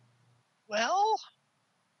 Well,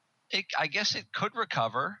 I guess it could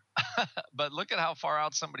recover, but look at how far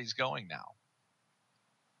out somebody's going now.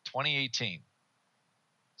 2018.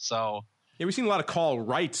 So yeah, we've seen a lot of call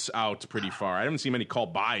rights out pretty far. I haven't seen many call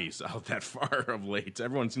buys out that far of late.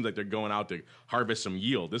 Everyone seems like they're going out to harvest some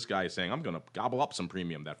yield. This guy is saying, I'm going to gobble up some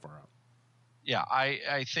premium that far out. Yeah,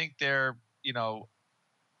 I think they're,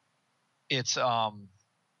 it's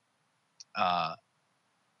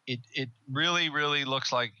it really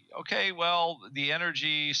looks like, okay, well, the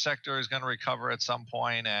energy sector is going to recover at some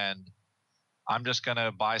point, and I'm just going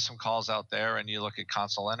to buy some calls out there. And you look at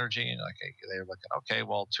CONSOL Energy, and they're looking, okay,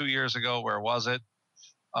 well, 2 years ago, where was it?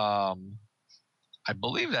 I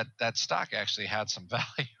believe that stock actually had some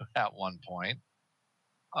value at one point.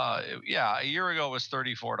 Yeah, a year ago it was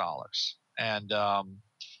 $34, and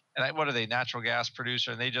what are they, natural gas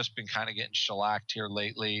producer? And they've just been kind of getting shellacked here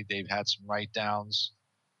lately. They've had some write-downs.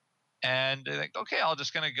 And they think, okay, I'm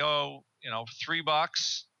just going to go,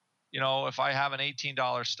 $3. If I have an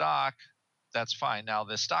 $18 stock, that's fine. Now,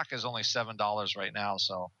 the stock is only $7 right now.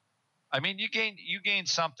 So, I mean, you gain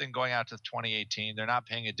something going out to 2018. They're not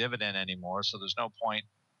paying a dividend anymore. So there's no point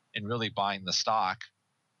in really buying the stock.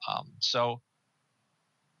 So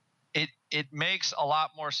it makes a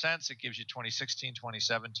lot more sense. It gives you 2016,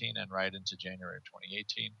 2017, and right into January of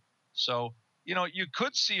 2018. So, you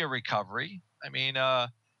could see a recovery. I mean,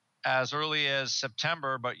 as early as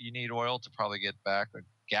September, but you need oil to probably get back, or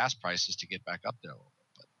gas prices to get back up there a little bit.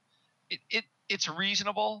 But it's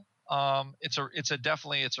reasonable. It's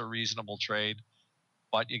a reasonable trade.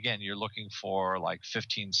 But again, you're looking for like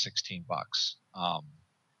 $15, $16.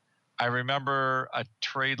 I remember a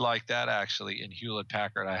trade like that actually in Hewlett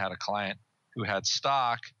Packard. I had a client who had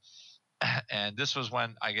stock, and this was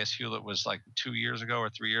when I guess Hewlett was like 2 years ago or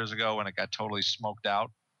 3 years ago when it got totally smoked out,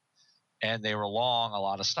 and they were long a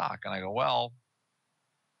lot of stock. And I go, well,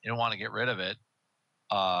 you don't want to get rid of it.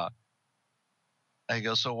 I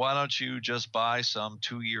go, so why don't you just buy some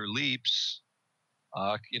 2-year leaps?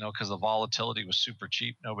 Because the volatility was super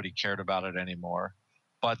cheap. Nobody cared about it anymore.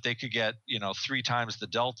 But they could get, 3 times the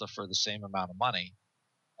delta for the same amount of money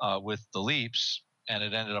with the leaps, and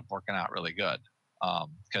it ended up working out really good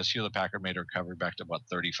because Hewlett Packard made a recovery back to about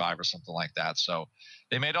 35 or something like that. So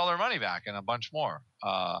they made all their money back and a bunch more.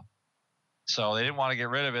 So they didn't want to get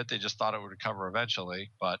rid of it. They just thought it would recover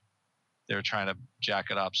eventually, but they were trying to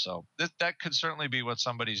jack it up. So that could certainly be what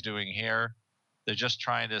somebody's doing here. They're just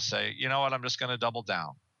trying to say, you know what, I'm just going to double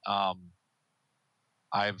down.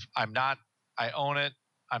 I own it.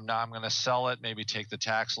 I'm going to sell it, maybe take the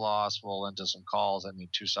tax loss, roll into some calls. I mean,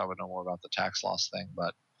 Tucson would know more about the tax loss thing,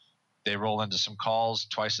 but they roll into some calls,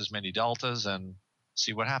 twice as many deltas, and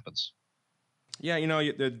see what happens. Yeah,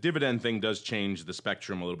 the dividend thing does change the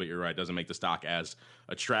spectrum a little bit. You're right. It doesn't make the stock as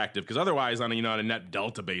attractive because otherwise, on a net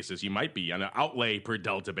delta basis, you might be on an outlay per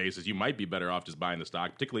delta basis, you might be better off just buying the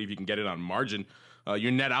stock, particularly if you can get it on margin.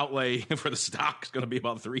 Your net outlay for the stock is going to be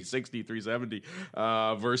about 360, 370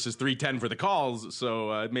 versus 310 for the calls.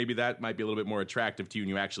 So maybe that might be a little bit more attractive to you, and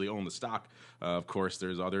you actually own the stock. Of course,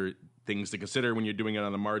 there's other things to consider when you're doing it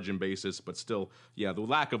on a margin basis, but still, the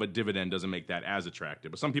lack of a dividend doesn't make that as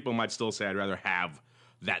attractive. But some people might still say, I'd rather have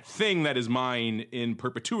that thing that is mine in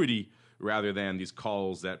perpetuity rather than these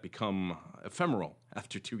calls that become ephemeral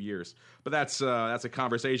after 2 years. But that's a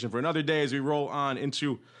conversation for another day as we roll on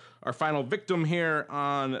into our final victim here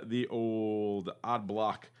on the old odd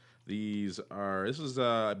block. This is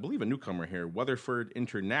I believe a newcomer here, Weatherford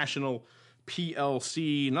International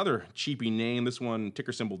PLC, another cheapy name. This one,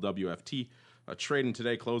 ticker symbol WFT. Trading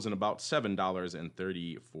today, closing about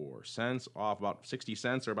 $7.34, off about 60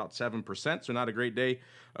 cents or about 7%. So not a great day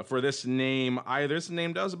for this name either. This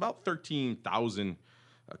name does about 13,000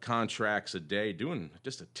 contracts a day, doing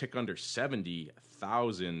just a tick under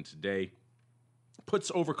 70,000 today.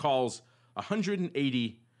 Puts over calls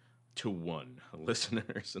 180 to 1,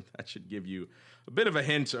 listeners, and that should give you a bit of a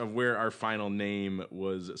hint of where our final name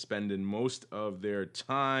was spending most of their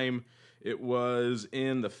time. It was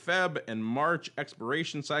in the Feb and March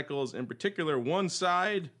expiration cycles, in particular one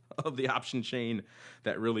side of the option chain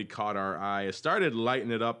that really caught our eye. It started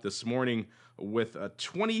lighting it up this morning with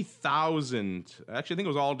 20,000. Actually, I think it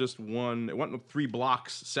was all just one. It went with 3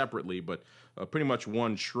 blocks separately, but pretty much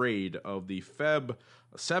one trade of the Feb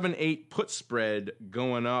 7-8 put spread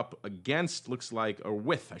going up against, looks like, or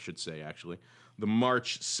with, I should say, actually, the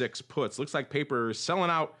March 6 puts. Looks like paper is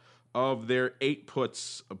selling out of their 8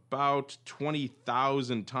 puts about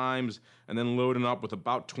 20,000 times and then loading up with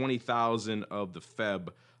about 20,000 of the Feb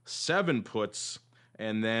 7 puts.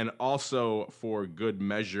 And then also for good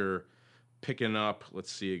measure, picking up,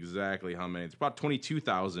 let's see exactly how many. It's about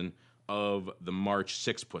 22,000 of the March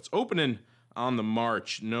 6 puts. Opening on the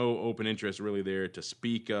March, no open interest really there to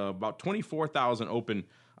speak of. About 24,000 open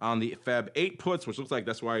on the Feb 8 puts, which looks like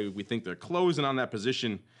that's why we think they're closing on that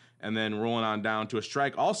position and then rolling on down to a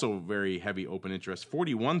strike. Also very heavy open interest,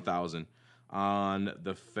 41,000 on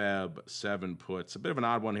the Feb 7 puts. A bit of an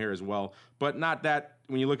odd one here as well, but not that,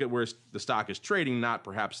 when you look at where the stock is trading, not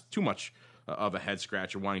perhaps too much of a head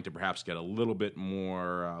scratcher, wanting to perhaps get a little bit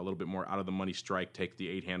more out of the money strike, take the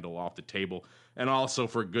 8 handle off the table, and also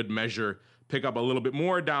for good measure, pick up a little bit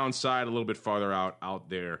more downside, a little bit farther out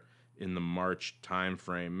there in the March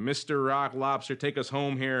timeframe. Mr. Rock Lobster, take us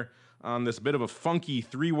home here on this bit of a funky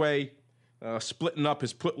 3-way, splitting up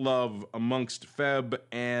his put love amongst Feb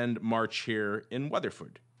and March here in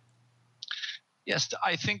Weatherford. Yes,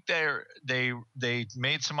 I think they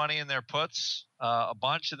made some money in their puts, a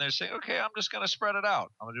bunch, and they're saying, okay, I'm just going to spread it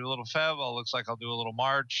out. I'm going to do a little Feb. Looks like I'll do a little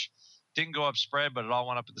March. Didn't go up spread, but it all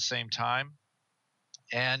went up at the same time.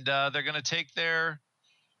 And they're going to take that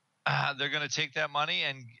money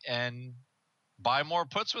and buy more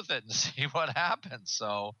puts with it and see what happens.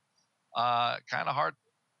 So kind of hard.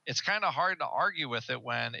 It's kind of hard to argue with it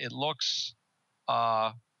when it looks,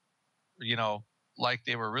 like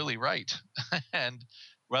they were really right. And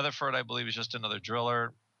Weatherford, I believe, is just another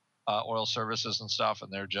driller, oil services and stuff,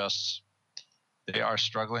 and they are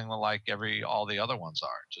struggling like all the other ones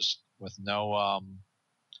are, just with no.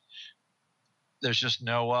 There's just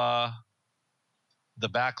no. The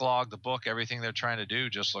backlog, the book, everything they're trying to do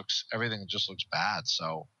everything just looks bad.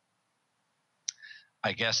 So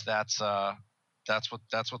I guess that's what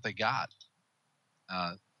they got.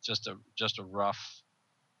 Just a rough.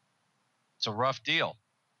 It's a rough deal.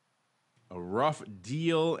 A rough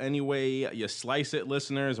deal anyway you slice it,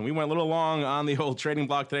 listeners. And we went a little long on the old trading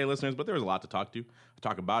block today, listeners, but there was a lot to talk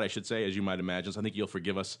about, I should say, as you might imagine. So I think you'll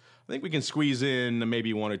forgive us. I think we can squeeze in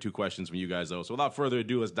maybe 1 or 2 questions from you guys, though. So without further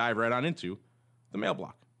ado, let's dive right on into the mail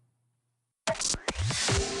block.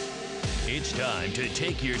 It's time to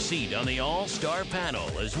take your seat on the All-Star panel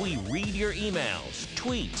as we read your emails,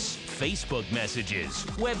 tweets, Facebook messages,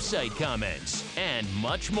 website comments, and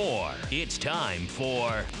much more. It's time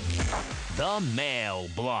for the mail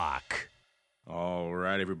block. All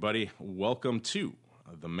right, everybody. Welcome to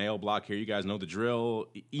the mail block here. You guys know the drill.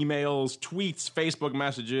 Emails, tweets, Facebook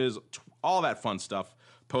messages, all that fun stuff.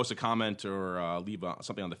 Post a comment or leave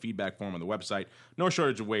something on the feedback form on the website. No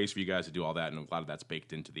shortage of ways for you guys to do all that, and a lot of that's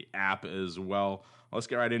baked into the app as well. Let's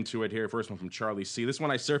get right into it here. First one from Charlie C. This one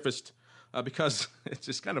I surfaced because it's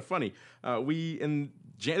just kind of funny.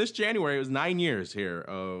 This January, it was 9 years here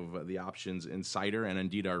of the Options Insider and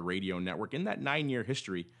indeed our radio network. In that 9-year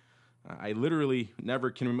history, I literally never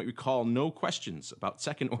can recall no questions about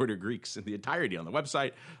second order Greeks in the entirety on the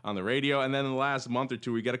website, on the radio, and then in the last month or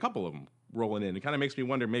two, we get a couple of them rolling in. It kind of makes me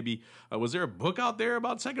wonder, maybe, was there a book out there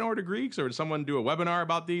about second order Greeks, or did someone do a webinar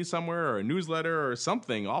about these somewhere, or a newsletter or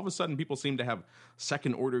something? All of a sudden, people seem to have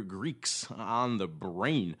second order Greeks on the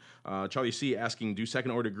brain. Charlie C. asking, do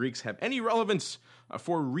second order Greeks have any relevance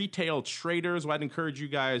for retail traders? Well, I'd encourage you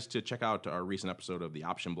guys to check out our recent episode of the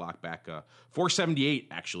Option Block back 478,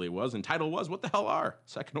 actually it was, and title was, what the hell are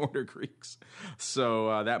second order Greeks?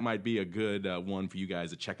 So that might be a good one for you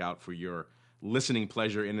guys to check out for your listening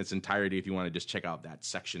pleasure in its entirety, if you want to just check out that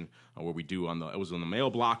section where we do it was on the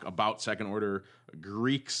mail block about second order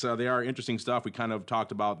Greeks. They are interesting stuff. We kind of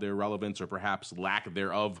talked about their relevance or perhaps lack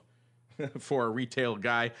thereof for a retail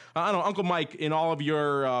guy. I don't know, Uncle Mike, in all of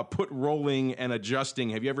your put rolling and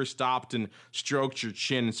adjusting, have you ever stopped and stroked your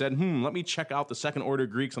chin and said, let me check out the second order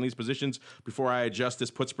Greeks on these positions before I adjust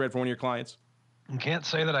this put spread for one of your clients? I can't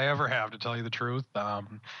say that I ever have, to tell you the truth.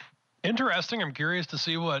 Interesting. I'm curious to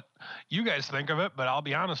see what you guys think of it, but I'll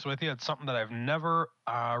be honest with you, it's something that I've never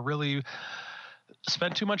really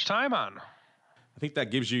spent too much time on. I think that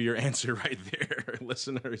gives you your answer right there,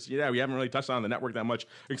 listeners. Yeah, we haven't really touched on the network that much,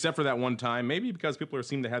 except for that one time. Maybe because people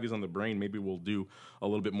seem to have these on the brain, maybe we'll do a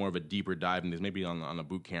little bit more of a deeper dive in these, maybe on a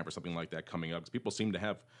boot camp or something like that coming up, because people seem to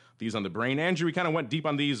have these on the brain. Andrew, we kind of went deep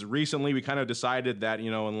on these recently. We kind of decided that,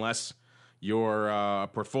 unless you're a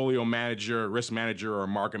portfolio manager, risk manager, or a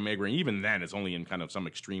market maker, and even then it's only in kind of some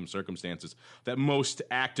extreme circumstances, that most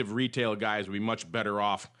active retail guys would be much better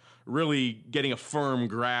off really getting a firm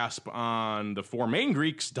grasp on the four main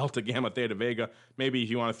Greeks, Delta, Gamma, Theta, Vega. Maybe if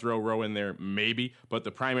you want to throw Rho in there, maybe, but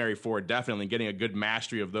the primary four, definitely getting a good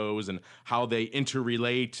mastery of those and how they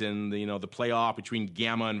interrelate, and the play-off between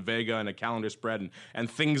Gamma and Vega and a calendar spread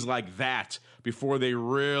and things like that before they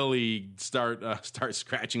really start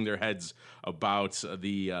scratching their heads about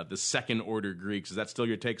the second order Greeks. Is that still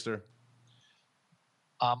your take, sir?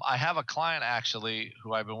 I have a client actually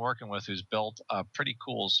who I've been working with who's built a pretty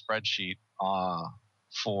cool spreadsheet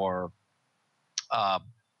for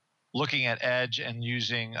looking at edge and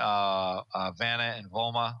using Vanna and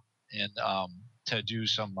Voma and to do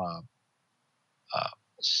some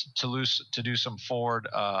some forward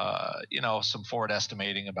some forward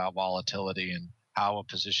estimating about volatility and how a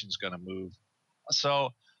position's going to move. So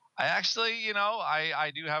I actually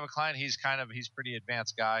I do have a client. He's pretty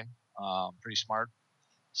advanced guy, pretty smart.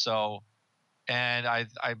 So, and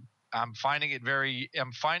I'm finding it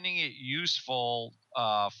useful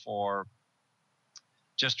for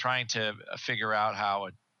just trying to figure out how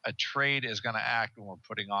a trade is going to act when we're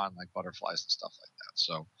putting on like butterflies and stuff like that.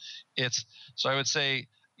 So I would say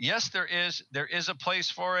yes, there is a place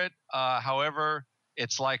for it. However,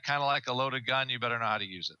 it's kind of like a loaded gun. You better know how to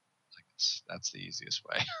use it. That's the easiest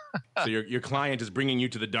way. So your client is bringing you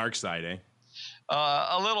to the dark side, eh?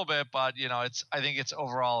 A little bit, but I think it's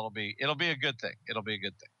overall it'll be a good thing. It'll be a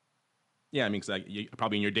good thing. Yeah, I mean, cause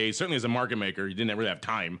probably in your days, certainly as a market maker, you didn't really have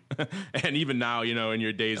time, and even now, in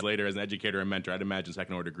your days later as an educator and mentor, I'd imagine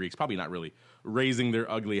second order Greeks probably not really raising their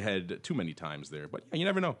ugly head too many times there. But you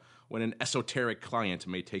never know when an esoteric client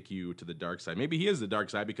may take you to the dark side. Maybe he is the dark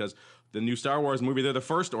side because the new Star Wars movie, they're the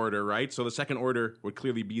first order, right? So the second order would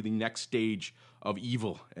clearly be the next stage of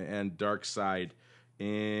evil and dark side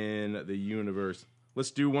in the universe. Let's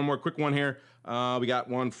do one more quick one here. We got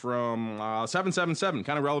one from 777,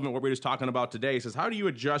 kind of relevant what we were just talking about today. It says, how do you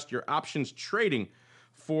adjust your options trading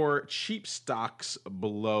for cheap stocks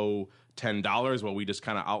below $10? Well, we just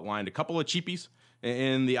kind of outlined a couple of cheapies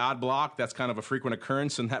in the odd block. That's kind of a frequent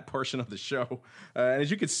occurrence in that portion of the show. And as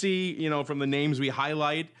you can see, from the names we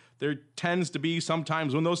highlight, there tends to be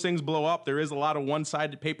sometimes when those things blow up, there is a lot of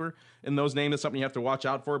one-sided paper in those names. That's something you have to watch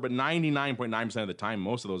out for. But 99.9% of the time,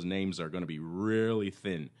 most of those names are going to be really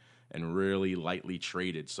thin and really lightly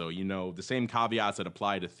traded. So, the same caveats that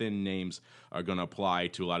apply to thin names are going to apply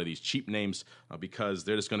to a lot of these cheap names because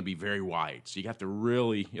they're just going to be very wide. So you have to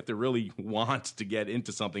really want to get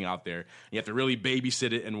into something out there. You have to really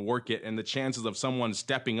babysit it and work it. And the chances of someone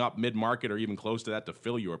stepping up mid-market or even close to that to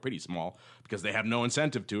fill you are pretty small because they have no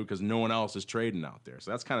incentive to, because no one else is trading out there.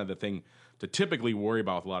 So that's kind of the thing to typically worry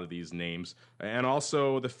about with a lot of these names. And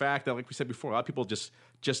also the fact that, like we said before, a lot of people just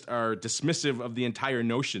are dismissive of the entire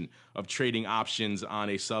notion of trading options on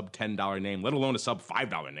a sub $10 name, let alone a sub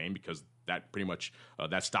 $5 name, because that pretty much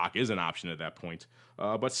that stock is an option at that point.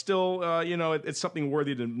 But still, it's something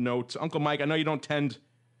worthy to note. Uncle Mike, I know you don't tend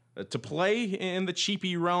to play in the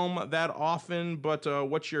cheapy realm that often, but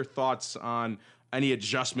what's your thoughts on any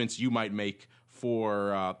adjustments you might make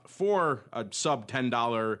for a sub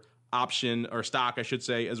 $10 option or stock, I should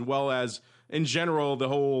say, as well as in general, the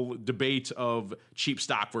whole debate of cheap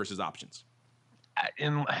stock versus options?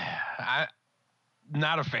 I'm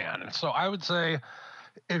not a fan. So I would say,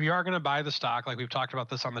 if you are going to buy the stock, like we've talked about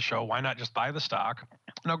this on the show, why not just buy the stock?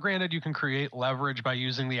 Now, granted, you can create leverage by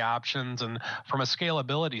using the options. And from a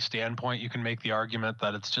scalability standpoint, you can make the argument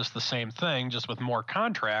that it's just the same thing, just with more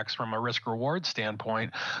contracts from a risk reward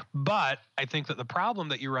standpoint. But I think that the problem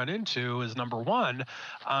that you run into is, number one,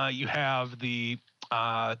 you have the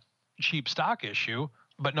cheap stock issue.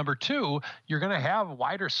 But number two, you're going to have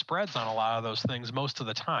wider spreads on a lot of those things most of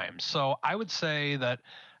the time. So I would say that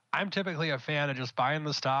I'm typically a fan of just buying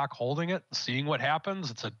the stock, holding it, seeing what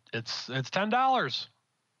happens. It's $10.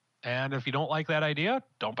 And if you don't like that idea,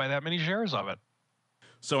 don't buy that many shares of it.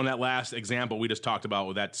 So in that last example we just talked about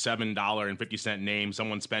with that $7.50 name,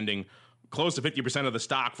 someone spending close to 50% of the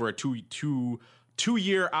stock for a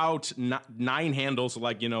two-year out 9 handle, so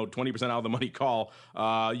 20% out of the money call,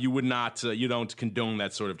 you would not, you don't condone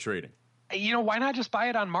that sort of trading. Why not just buy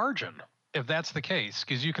it on margin? If that's the case,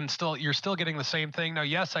 because you're still getting the same thing. Now,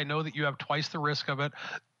 yes, I know that you have twice the risk of it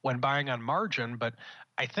when buying on margin, but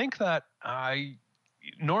I think that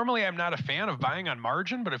normally I'm not a fan of buying on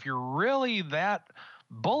margin, but if you're really that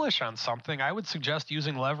bullish on something, I would suggest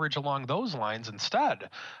using leverage along those lines instead.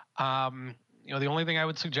 The only thing I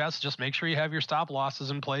would suggest is just make sure you have your stop losses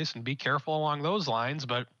in place and be careful along those lines.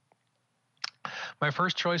 But my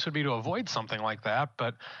first choice would be to avoid something like that.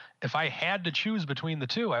 But if I had to choose between the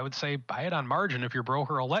two, I would say buy it on margin if your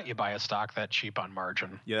broker will let you buy a stock that cheap on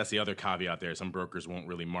margin. Yeah, that's the other caveat there. Some brokers won't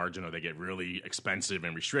really margin, or they get really expensive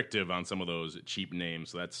and restrictive on some of those cheap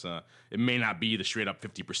names. So that's it may not be the straight up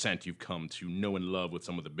 50% you've come to know and love with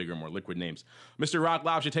some of the bigger, more liquid names. Mr. Rock,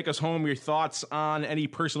 take us home. Your thoughts on any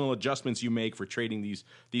personal adjustments you make for trading these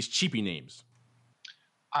cheapy names?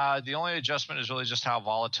 The only adjustment is really just how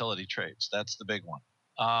volatility trades. That's the big one.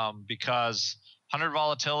 Because 100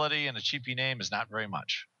 volatility in a cheapy name is not very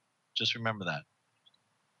much. Just remember that.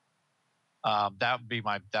 That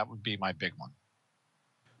would be my big one.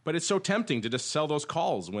 But it's so tempting to just sell those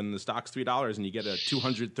calls when the stock's $3 and you get a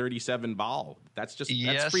 237 vol. That's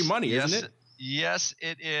free money, isn't it? Yes,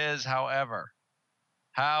 it is. However.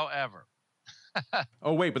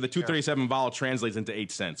 Oh wait, but the 237 vol translates into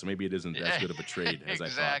 8 cents, so maybe it isn't as good of a trade as I thought.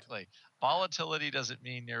 Exactly. Volatility doesn't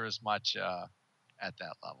mean near as much at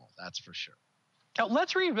that level. That's for sure. Now,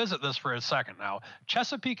 let's revisit this for a second now.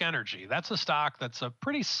 Chesapeake Energy, that's a stock that's a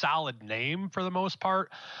pretty solid name for the most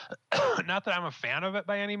part. Not that I'm a fan of it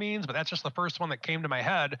by any means, but that's just the first one that came to my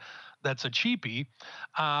head that's a cheapie.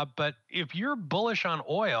 But if you're bullish on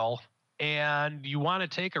oil and you want to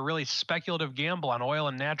take a really speculative gamble on oil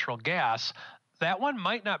and natural gas, that one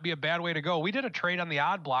might not be a bad way to go. We did a trade on the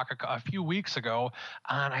odd block a few weeks ago,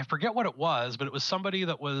 and I forget what it was, but it was somebody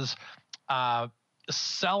that was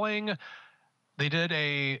selling.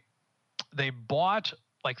 They bought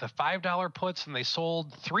like the $5 puts and they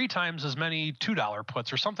sold 3 times as many $2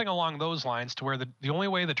 puts or something along those lines, to where the only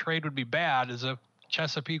way the trade would be bad is if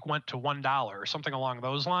Chesapeake went to $1 or something along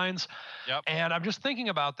those lines. Yep. And I'm just thinking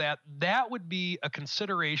about that. That would be a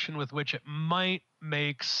consideration with which it might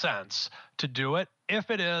make sense to do it if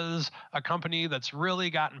it is a company that's really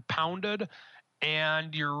gotten pounded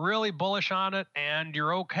and you're really bullish on it and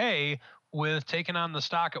you're okay with taking on the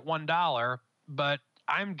stock at $1. But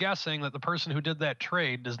I'm guessing that the person who did that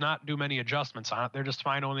trade does not do many adjustments on it. They're just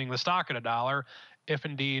fine owning the stock at $1, if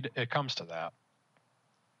indeed it comes to that.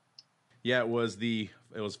 Yeah, it was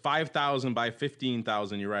 5,000 by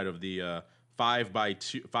 15,000. You're right, of the 5 by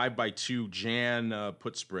 2 Jan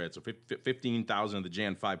put spread. So 15,000 of the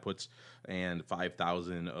Jan 5 puts and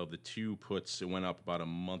 5,000 of the 2 puts. It went up about a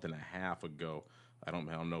month and a half ago. I don't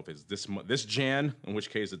know if it's this Jan, in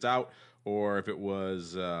which case it's out, or if it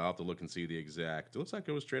was. I'll have to look and see the exact. It looks like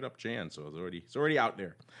it was straight up Jan, so it's already out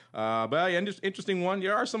there. But yeah, interesting one.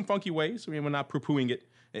 There are some funky ways. I mean, we're not poo-pooing it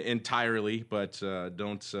entirely, but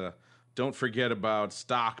don't forget about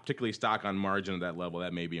stock, particularly stock on margin at that level.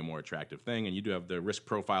 That may be a more attractive thing, and you do have the risk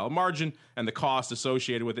profile of margin and the cost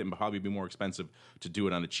associated with it, and probably be more expensive to do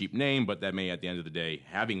it on a cheap name. But that may, at the end of the day,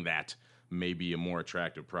 having that may be a more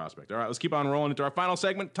attractive prospect. All right, let's keep on rolling into our final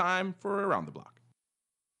segment. Time for Around the Block.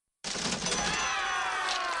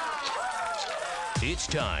 It's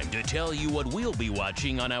time to tell you what we'll be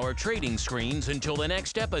watching on our trading screens until the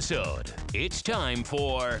next episode. It's time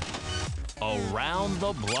for Around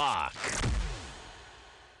the Block.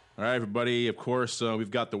 All right, everybody. Of course,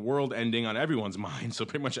 we've got the world ending on everyone's mind, so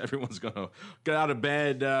pretty much everyone's going to get out of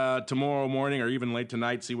bed tomorrow morning or even late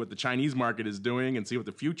tonight, see what the Chinese market is doing and see what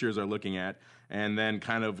the futures are looking at, and then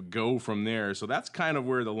kind of go from there. So that's kind of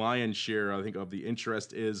where the lion's share, I think, of the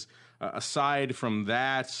interest is aside from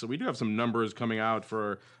that, so we do have some numbers coming out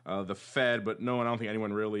for the Fed, but no, I don't think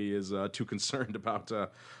anyone really is too concerned about the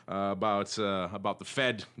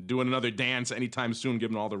Fed doing another dance anytime soon,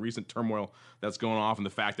 given all the recent turmoil that's going off and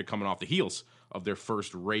the fact they're coming off the heels of their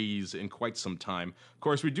first raise in quite some time. Of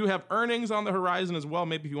course, we do have earnings on the horizon as well.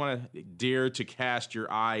 Maybe if you want to dare to cast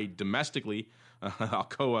your eye domestically,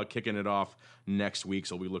 Alcoa kicking it off next week,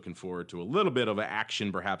 so we'll be looking forward to a little bit of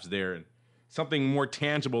action perhaps there, and something more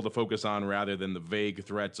tangible to focus on rather than the vague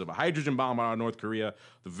threats of a hydrogen bomb out of North Korea,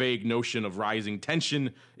 the vague notion of rising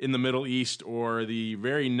tension in the Middle East, or the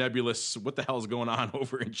very nebulous what the hell is going on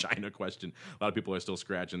over in China question a lot of people are still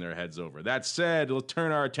scratching their heads over. That said, we'll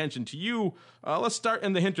turn our attention to you. Let's start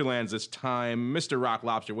in the hinterlands this time. Mr. Rock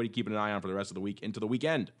Lobster, what are you keeping an eye on for the rest of the week into the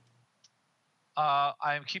weekend?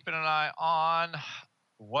 I'm keeping an eye on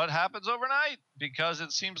what happens overnight, because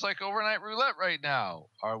it seems like overnight roulette right now.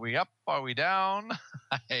 Are we up? Are we down?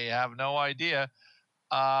 I have no idea.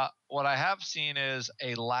 What I have seen is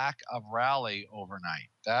a lack of rally overnight.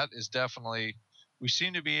 That is definitely, we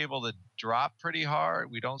seem to be able to drop pretty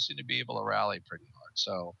hard. We don't seem to be able to rally pretty hard.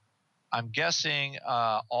 So I'm guessing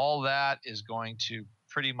all that is going to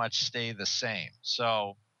pretty much stay the same.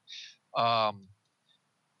 So, we'll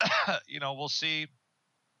see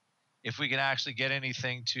if we can actually get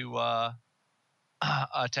anything to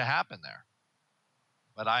happen there.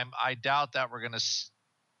 But I doubt that we're going to.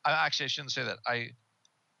 Actually, I shouldn't say that.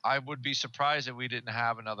 I would be surprised if we didn't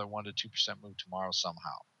have another 1% to 2% move tomorrow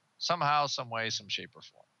somehow, some way, some shape or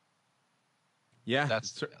form. Yeah,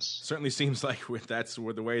 certainly seems like that's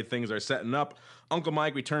where the way things are setting up. Uncle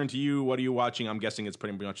Mike, we turn to you. What are you watching? I'm guessing it's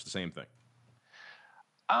pretty much the same thing.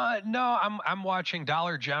 No, I'm watching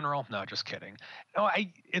Dollar General. No, just kidding. No,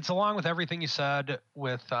 it's along with everything you said.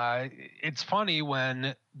 With it's funny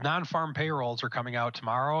when non-farm payrolls are coming out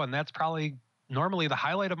tomorrow, and that's probably normally the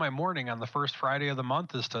highlight of my morning on the first Friday of the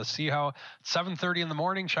month is to see how 7:30 in the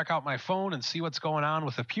morning, check out my phone and see what's going on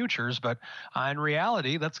with the futures. But in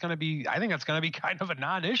reality, I think that's going to be kind of a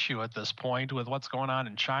non-issue at this point with what's going on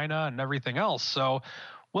in China and everything else. So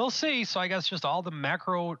we'll see. So I guess just all the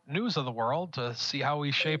macro news of the world to see how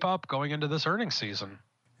we shape up going into this earnings season.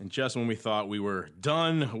 And just when we thought we were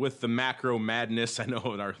done with the macro madness, I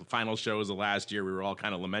know in our final shows of last year, we were all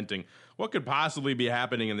kind of lamenting what could possibly be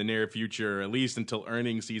happening in the near future, at least until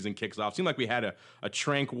earnings season kicks off. Seemed like we had a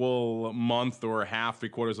tranquil month or half,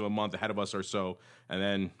 3/4 of a month ahead of us or so. And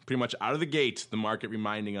then pretty much out of the gate, the market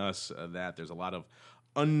reminding us that there's a lot of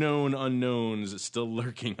unknown unknowns still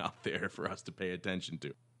lurking out there for us to pay attention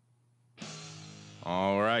to.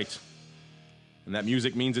 All right. And that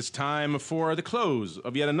music means it's time for the close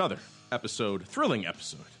of yet another thrilling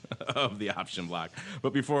episode of the Option Block.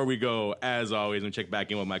 But before we go, as always, I'm check back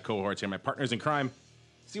in with my cohorts here, my partners in crime.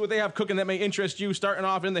 See what they have cooking that may interest you. Starting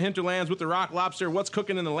off in the hinterlands with the Rock Lobster. What's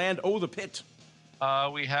cooking in the land? Oh, the pit.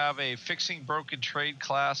 We have a fixing broken trade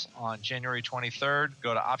class on January 23rd.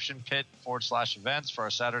 Go to optionpit.com/events for our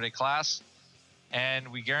Saturday class. And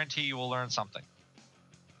we guarantee you will learn something.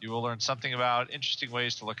 You will learn something about interesting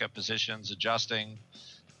ways to look at positions, adjusting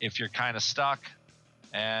if you're kind of stuck,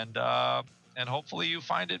 and hopefully you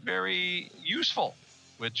find it very useful,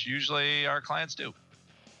 which usually our clients do.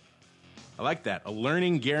 I like that. A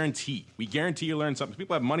learning guarantee. We guarantee you learn something.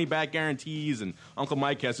 People have money back guarantees, and Uncle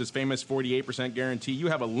Mike has his famous 48% guarantee. You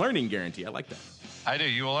have a learning guarantee. I like that. I do.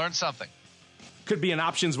 You will learn something. Could be an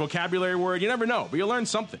options vocabulary word. You never know, but you'll learn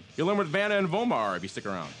something. You'll learn what Vanna and Voma are if you stick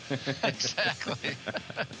around. Exactly.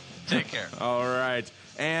 Take care. All right.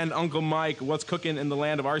 And Uncle Mike, what's cooking in the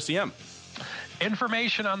land of RCM?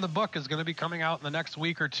 Information on the book is going to be coming out in the next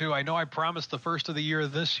week or two. I know I promised the first of the year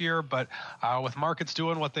this year, but with markets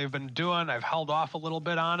doing what they've been doing, I've held off a little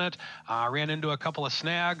bit on it. Ran into a couple of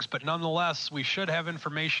snags, but nonetheless, we should have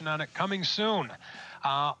information on it coming soon.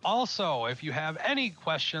 Also, if you have any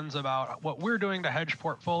questions about what we're doing to hedge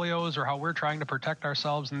portfolios or how we're trying to protect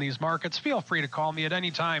ourselves in these markets, feel free to call me at any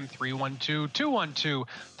time,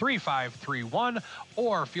 312-212-3531,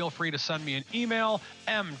 or feel free to send me an email,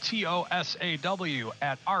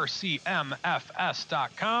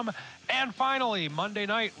 mtosaw@rcmfs.com. And finally, Monday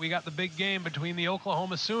night, we got the big game between the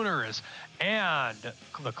Oklahoma Sooners and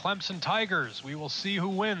the Clemson Tigers. We will see who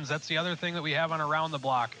wins. That's the other thing that we have on Around the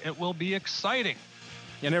Block. It will be exciting.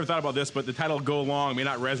 Yeah, I never thought about this, but the title Go Long may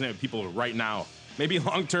not resonate with people right now. Maybe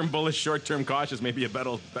long-term bullish, short-term cautious, maybe a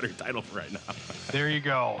better title for right now. There you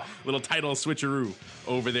go. Little title switcheroo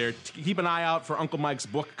over there. Keep an eye out for Uncle Mike's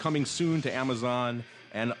book coming soon to Amazon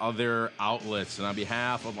and other outlets. And on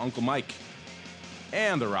behalf of Uncle Mike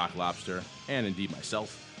and the Rock Lobster, and indeed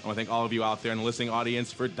myself, I want to thank all of you out there in the listening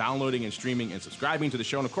audience for downloading and streaming and subscribing to the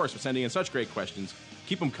show, and of course for sending in such great questions.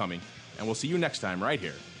 Keep them coming, and we'll see you next time right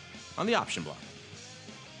here on the Option Block.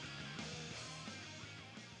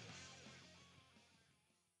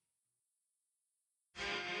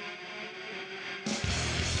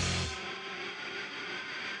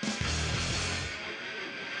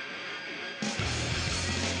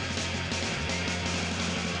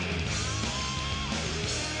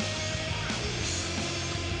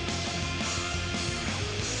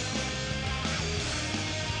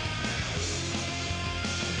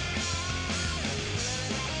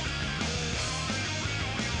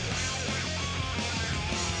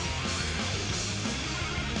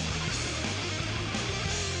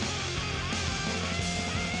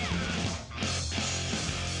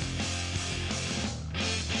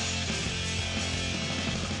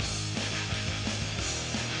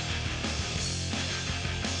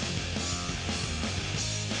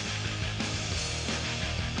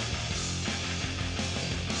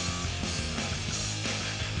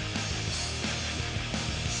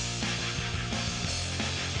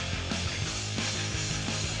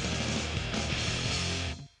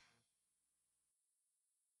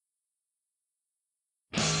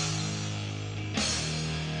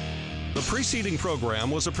 The preceding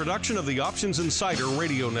program was a production of the Options Insider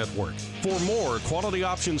Radio Network. For more quality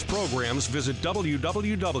options programs, visit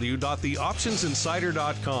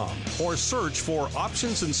www.theoptionsinsider.com or search for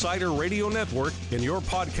Options Insider Radio Network in your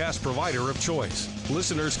podcast provider of choice.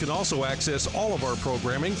 Listeners can also access all of our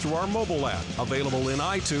programming through our mobile app, available in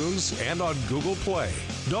iTunes and on Google Play.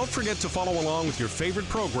 Don't forget to follow along with your favorite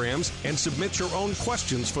programs and submit your own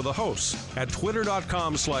questions for the hosts at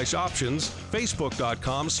twitter.com/options,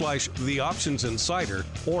 facebook.com/theoptionsinsider,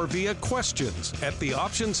 or via questions at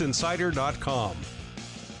theoptionsinsider.com.